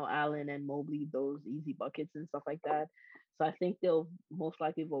 Allen and Mobley those easy buckets and stuff like that. So I think they'll most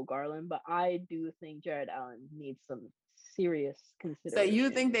likely vote Garland, but I do think Jared Allen needs some serious consideration. So you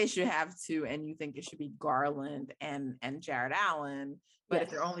think they should have two, and you think it should be Garland and Jared Allen, but yes.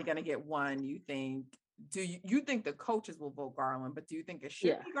 If they're only going to get one, you think the coaches will vote Garland, but do you think it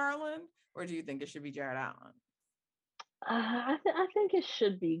should be Garland, or do you think it should be Jared Allen? I think it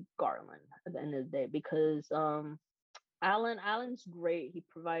should be Garland at the end of the day, because Allen's great. He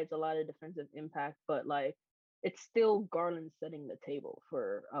provides a lot of defensive impact, but like, it's still Garland setting the table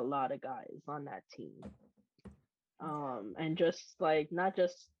for a lot of guys on that team. And just like, not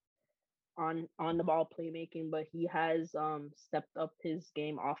just on the ball playmaking, but he has stepped up his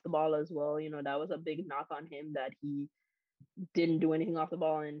game off the ball as well. That was a big knock on him, that he didn't do anything off the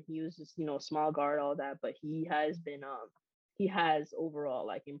ball, and he was just, small guard, all that. But he has been he has overall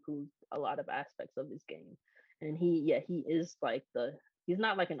like improved a lot of aspects of his game. And he is like he's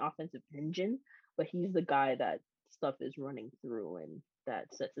not like an offensive engine, but he's the guy that stuff is running through and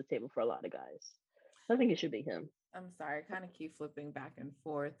that sets the table for a lot of guys. I think it should be him. I'm sorry, I kind of keep flipping back and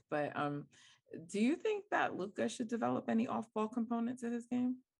forth, but do you think that Luka should develop any off-ball component to his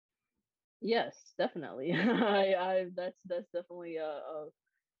game? Yes, definitely. That's definitely a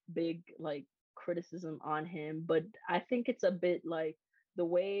big like criticism on him, but I think it's a bit like the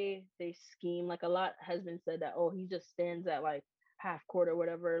way they scheme. Like, a lot has been said that, he just stands at like half court or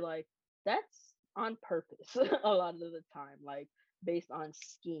whatever. Like, that's on purpose a lot of the time, like based on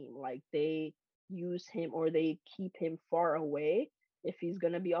scheme. Like, they use him, or they keep him far away if he's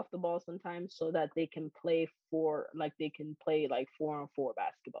going to be off the ball sometimes, so that they can play like 4-on-4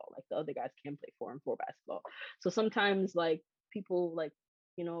 basketball. Like, the other guys can play 4-on-4 basketball. So sometimes like people like,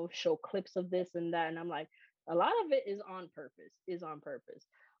 show clips of this and that, and I'm like, a lot of it is on purpose.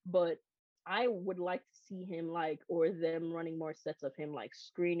 But I would like to see him or them running more sets of him, like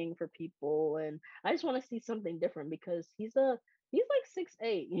screening for people. And I just want to see something different, because he's like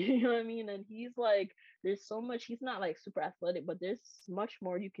 6'8", you know what I mean? And he's like, there's so much, he's not like super athletic, but there's much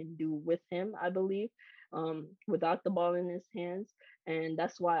more you can do with him, I believe, without the ball in his hands. And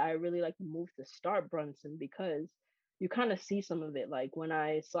that's why I really like the move to start Brunson, because you kind of see some of it. Like, when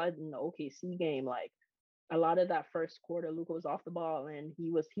I saw it in the OKC game, like a lot of that first quarter, Luka was off the ball and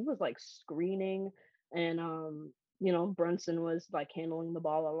he was like screening, and Brunson was like handling the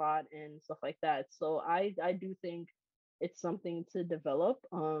ball a lot and stuff like that. So I do think it's something to develop,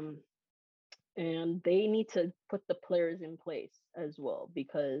 and they need to put the players in place as well,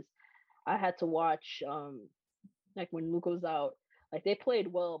 because I had to watch like when Luka was out, like they played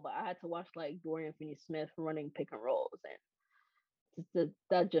well, but I had to watch like Dorian Finney-Smith running pick and rolls, and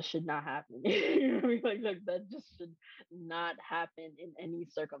that just should not happen. You know what I mean? Like that just should not happen in any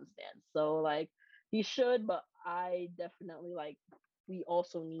circumstance. So like he should, but I definitely we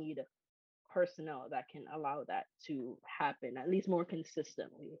also need personnel that can allow that to happen, at least more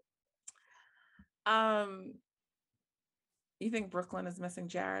consistently. You think Brooklyn is missing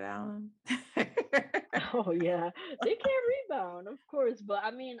Jared Allen? Oh yeah, they can't rebound, of course. But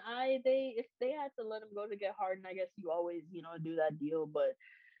I mean, if they had to let him go to get Harden, I guess you always do that deal. But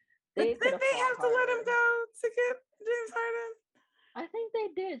did they have to let him go to get James Harden? I think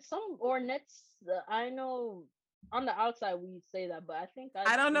they did. Nets. I know on the outside we say that, but I think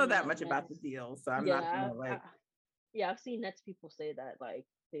I don't know that much about the deal, so I'm not gonna like. I've seen Nets people say that like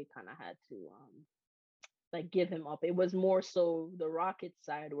they kind of had to like give him up. It was more so the Rockets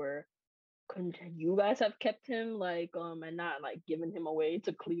side where couldn't you guys have kept him and not like given him away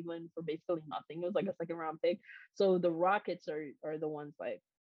to Cleveland for basically nothing? It was like a second round pick. So the Rockets are the ones like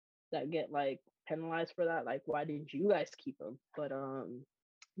that get like penalized for that. Like, why didn't you guys keep him? But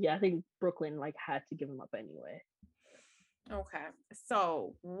yeah, I think Brooklyn like had to give him up anyway. Okay.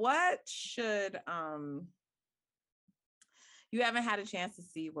 So what should you haven't had a chance to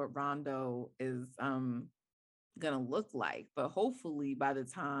see what Rondo is gonna look like, but hopefully by the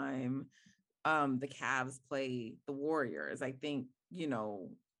time the Cavs play the Warriors, I think he'll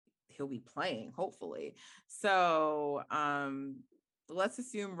be playing, hopefully. So let's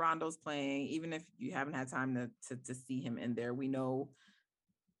assume Rondo's playing, even if you haven't had time to see him in there. We know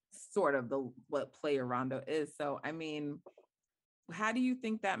sort of what player Rondo is. So, I mean, how do you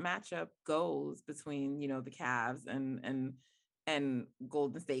think that matchup goes between, the Cavs and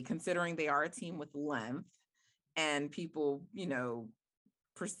Golden State, considering they are a team with length and people,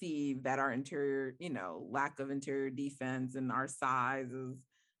 perceive that our interior, lack of interior defense and our size is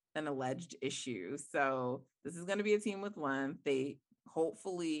an alleged issue. So this is going to be a team with length. They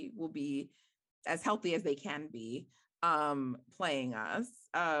hopefully will be as healthy as they can be playing us.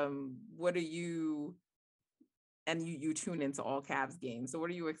 What are you, and you tune into all Cavs games, so what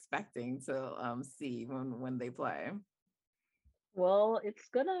are you expecting to see when they play? Well, it's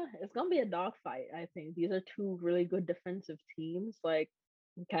gonna be a dogfight. I think these are two really good defensive teams. Like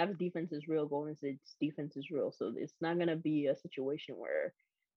Cavs defense is real, Golden State's defense is real. So it's not gonna be a situation where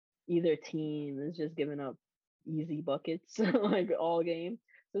either team is just giving up easy buckets like all game.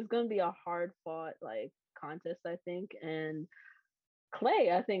 So it's gonna be a hard fought like contest, I think. And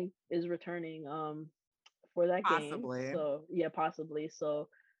Clay, I think, is returning for that Possibly. game. So yeah, possibly. So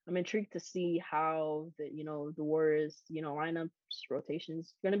I'm intrigued to see how the Warriors, lineup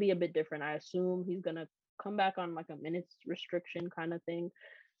rotations going to be a bit different. I assume he's going to come back on like a minutes restriction kind of thing.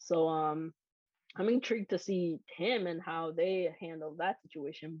 So I'm intrigued to see him and how they handle that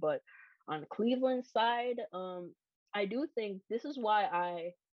situation. But on Cleveland side, I do think this is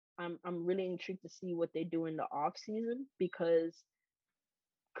why I'm really intrigued to see what they do in the off season, because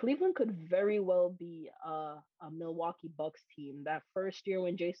Cleveland could very well be a Milwaukee Bucks team. That first year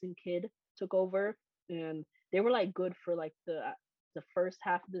when Jason Kidd took over, and they were like good for like the first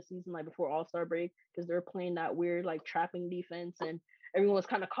half of the season, like before All-Star break, because they were playing that weird like trapping defense, and everyone was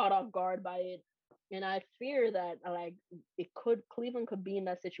kind of caught off guard by it. And I fear that like Cleveland could be in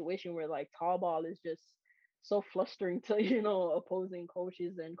that situation where like tall ball is just so flustering to opposing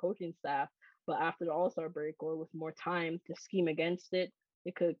coaches and coaching staff. But after the All-Star break, or with more time to scheme against it,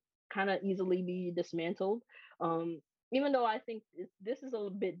 it could kind of easily be dismantled. Even though I think this is a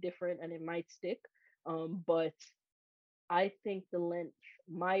little bit different and it might stick, but I think the length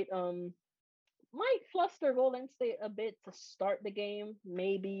might fluster Golden State a bit to start the game.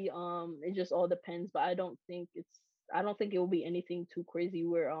 Maybe it just all depends, but I don't think it will be anything too crazy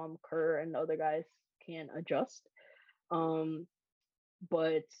where Kerr and the other guys can adjust.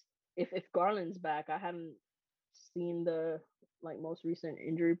 But if Garland's back, I haven't seen the like most recent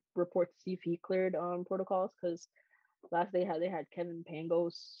injury report to see if he cleared protocols, because last they had Kevin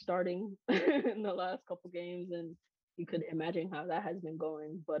Pangos starting in the last couple games, and you could imagine how that has been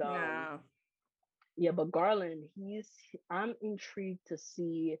going. But but Garland, I'm intrigued to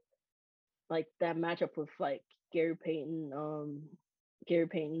see like that matchup with like Gary Payton's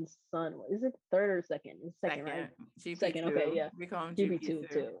son. Is it third or second? It's second, right? GP2. Second, okay, yeah. We call him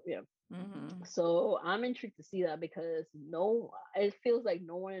GP2 too, yeah. Mm-hmm. So I'm intrigued to see that, because it feels like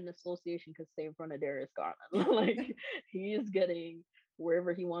no one in the association could stay in front of Darius Garland. Like he is getting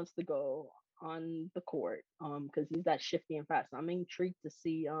wherever he wants to go on the court, because he's that shifty and fast. I'm intrigued to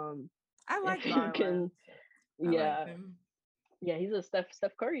see I like Garland. Yeah. Yeah, he's a Steph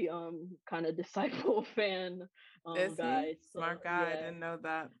Curry kind of disciple fan guy. Smart guy. Yeah. I didn't know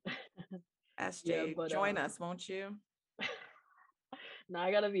that. SJ, yeah, but, join us, won't you? Now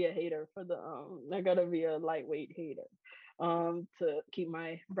I gotta be a hater I gotta be a lightweight hater to keep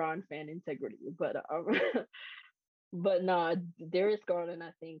my Bron fan integrity. But but nah, Darius Garland,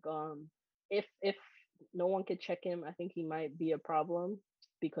 I think if no one could check him, I think he might be a problem,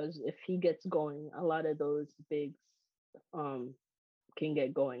 because if he gets going, a lot of those bigs can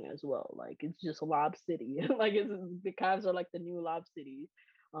get going as well. Like it's just Lob City. Like the Cavs are like the new Lob City.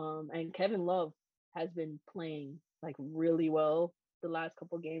 And Kevin Love has been playing like really well the last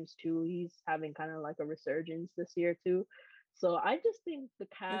couple games too. He's having kind of like a resurgence this year too. So I just think the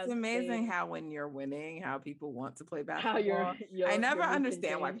Cavs. It's amazing how when you're winning, how people want to play basketball. I never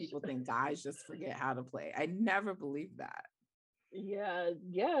understand why people think guys just forget how to play. I never believed that. Yeah,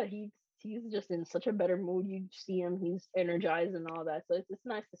 he's just in such a better mood. You see him, he's energized and all that. So it's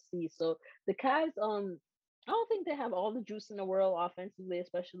nice to see. So the Cavs, I don't think they have all the juice in the world offensively,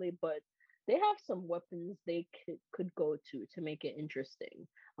 especially, but they have some weapons they could go to make it interesting.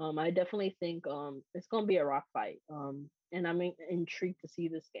 I definitely think it's gonna be a rock fight. And I'm intrigued to see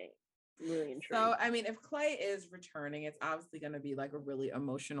this game. Really intrigued. So I mean, if Clay is returning, it's obviously gonna be like a really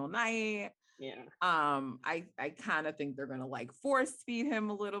emotional night. Yeah. I kind of think they're gonna like force feed him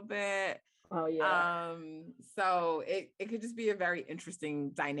a little bit. Oh yeah. So it could just be a very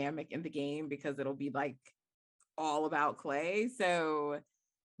interesting dynamic in the game, because it'll be like all about Clay. So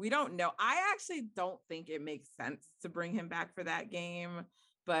we don't know. I actually don't think it makes sense to bring him back for that game,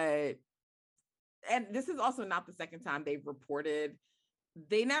 and this is also not the second time they've reported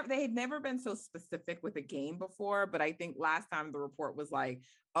they had never been so specific with a game before, but I think last time the report was like,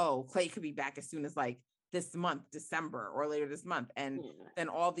 oh, Clay could be back as soon as like this month, December, or later this month. And then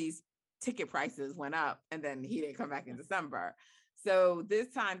all these ticket prices went up, and then he didn't come back in December. So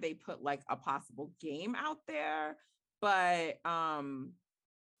this time they put like a possible game out there, but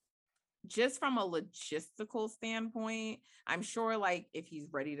just from a logistical standpoint, I'm sure like if he's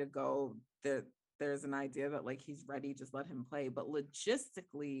ready to go, there's an idea that like he's ready, just let him play. But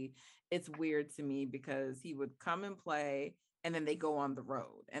logistically, it's weird to me because he would come and play, and then they go on the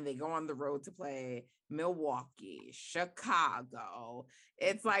road, and they go on the road to play Milwaukee, Chicago.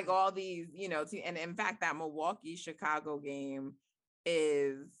 It's like all these, you know, and in fact, that Milwaukee Chicago game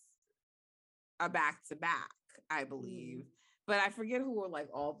is a back-to-back, I believe. But I forget who like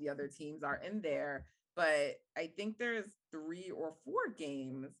all the other teams are in there. But I think there's 3 or 4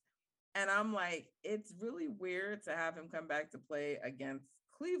 games. And I'm like, it's really weird to have him come back to play against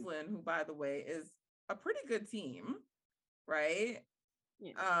Cleveland, who, by the way, is a pretty good team, right?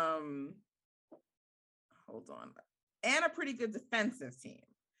 Yeah. Hold on. And a pretty good defensive team,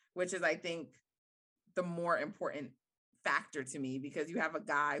 which is, I think, the more important factor to me, because you have a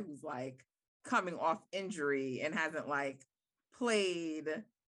guy who's like coming off injury and hasn't like played,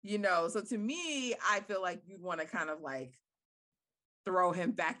 you know. So to me, I feel like you'd want to kind of like throw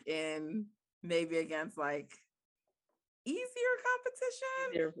him back in maybe against like easier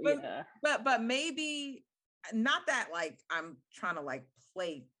competition. But maybe not that like I'm trying to like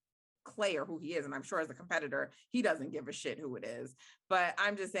play Clay or who he is, and I'm sure as a competitor he doesn't give a shit who it is, but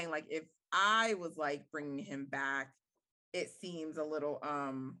I'm just saying like if I was like bringing him back, it seems a little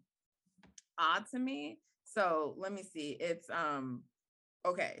odd to me. So let me see. It's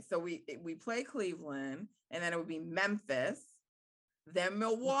okay, so we play Cleveland, and then it would be Memphis, then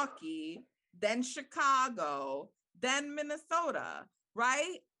Milwaukee, then Chicago, then Minnesota,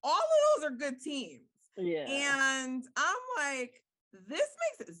 right? All of those are good teams. Yeah. And I'm like, this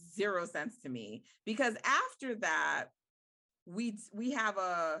makes 0 sense to me, because after that, we have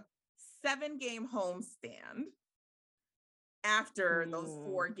a 7-game homestand after those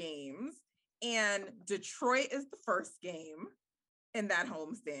 4 games. And Detroit is the first game in that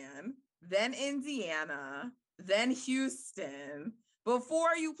homestand, then Indiana, then Houston,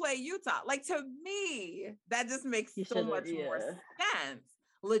 before you play Utah. Like, to me, that just makes so much more sense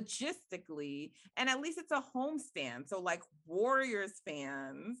logistically. And at least it's a homestand. So like Warriors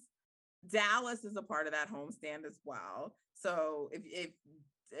fans, Dallas is a part of that homestand as well. So if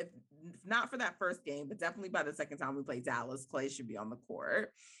not for that first game, but definitely by the second time we play Dallas, Clay should be on the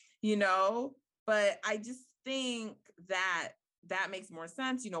court, you know. But I just think that makes more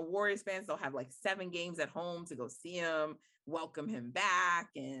sense. You know, Warriors fans, they'll have like 7 games at home to go see him, welcome him back.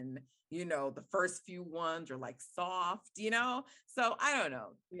 And, you know, the first few ones are like soft, you know? So I don't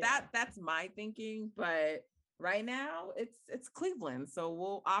know. Yeah. That's my thinking. But right now it's Cleveland. So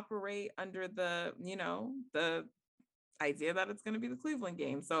we'll operate under the, you know, the idea that it's going to be the Cleveland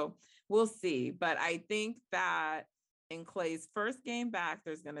game. So we'll see. But I think that in Clay's first game back,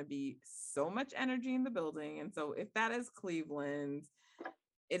 there's going to be so much energy in the building. And so if that is Cleveland,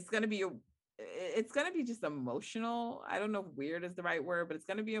 it's going to be just emotional. I don't know if weird is the right word, but it's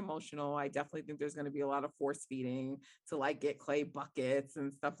going to be emotional. I definitely think there's going to be a lot of force feeding to like get Clay buckets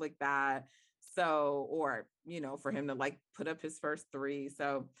and stuff like that. So, or, you know, for him to like put up his first 3.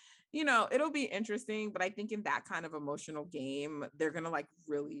 So, you know, it'll be interesting, but I think in that kind of emotional game, they're going to like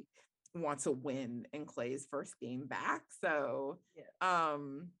really want to win in Clay's first game back. So,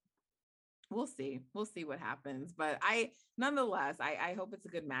 we'll see what happens, but nonetheless, I hope it's a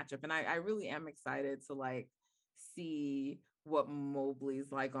good matchup. And I really am excited to like see what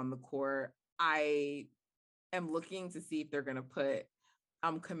Mobley's like on the court. I am looking to see if they're going to put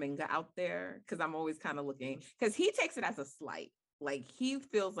Kuminga out there, because I'm always kind of looking, because he takes it as a slight. Like, he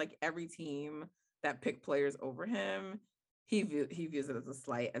feels like every team that pick players over him, he views it as a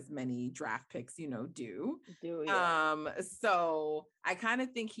slight, as many draft picks, you know, do. Yeah. So I kind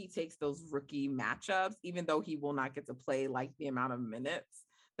of think he takes those rookie matchups, even though he will not get to play like the amount of minutes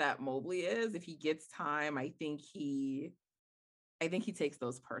that Mobley is. If he gets time, I think he takes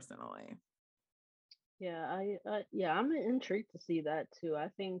those personally. Yeah, I'm intrigued to see that too. I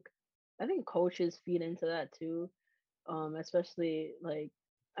think coaches feed into that too. Especially like,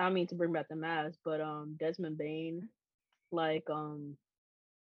 I don't mean to bring back the Mavs, but Desmond Bane like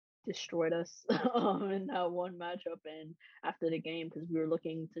destroyed us in that one matchup, and after the game, because we were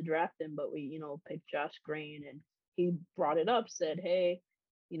looking to draft him, but we, you know, picked Josh Green, and he brought it up, said, hey,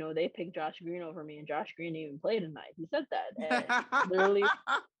 you know, they picked Josh Green over me, and Josh Green didn't even play tonight. He said that, and literally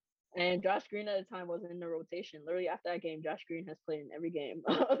And Josh Green at the time wasn't in the rotation. Literally after that game, Josh Green has played in every game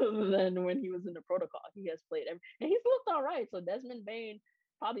other than when he was in the protocol. He has played every, and he's looked all right. So Desmond Bain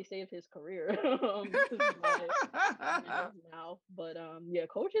probably saved his career now. But yeah,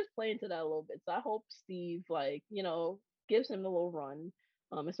 coach is playing to that a little bit. So I hope Steve gives him a little run,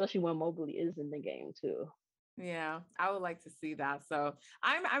 especially when Mobley is in the game too. Yeah, I would like to see that. So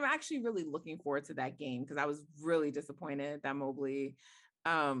I'm actually really looking forward to that game because I was really disappointed that Mobley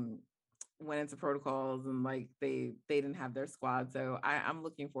went into protocols and like they didn't have their squad. So I'm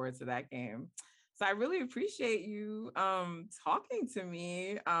looking forward to that game. So I really appreciate you talking to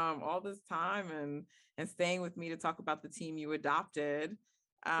me all this time and staying with me to talk about the team you adopted.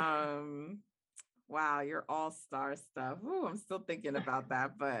 Wow, your all-star stuff. Ooh, I'm still thinking about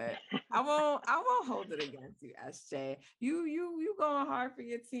that, but I won't hold it against you, SJ. You going hard for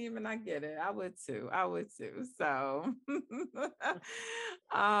your team, and I get it. I would too. So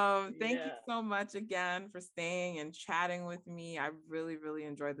thank you so much again for staying and chatting with me. I really, really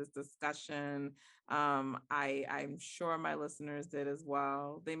enjoyed this discussion. I'm sure my listeners did as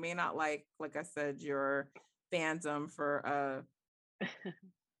well. They may not like I said, your fandom for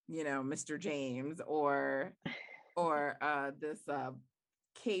Mr. James or this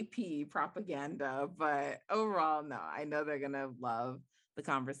KP propaganda, but overall, no, I know they're gonna love the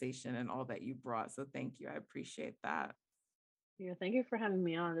conversation and all that you brought. So thank you. I appreciate that. Yeah, thank you for having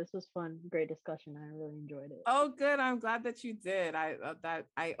me on. This was fun. Great discussion. I really enjoyed it. Oh, good. I'm glad that you did. I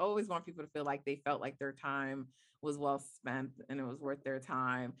always want people to feel like they felt like their time was well spent and it was worth their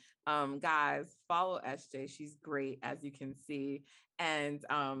time. Guys, follow SJ. She's great, as you can see. And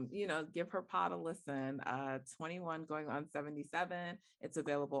give her pod a listen. 21 going on 77. It's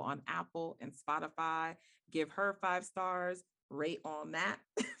available on Apple and Spotify. Give her 5 stars. Rate on that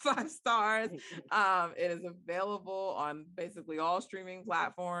 5 stars. It is available on basically all streaming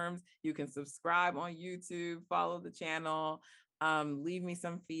platforms. You can subscribe on YouTube, follow the channel, leave me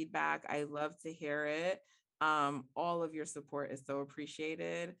some feedback. I love to hear it. All of your support is so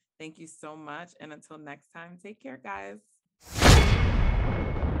appreciated. Thank you so much. And until next time, take care, guys.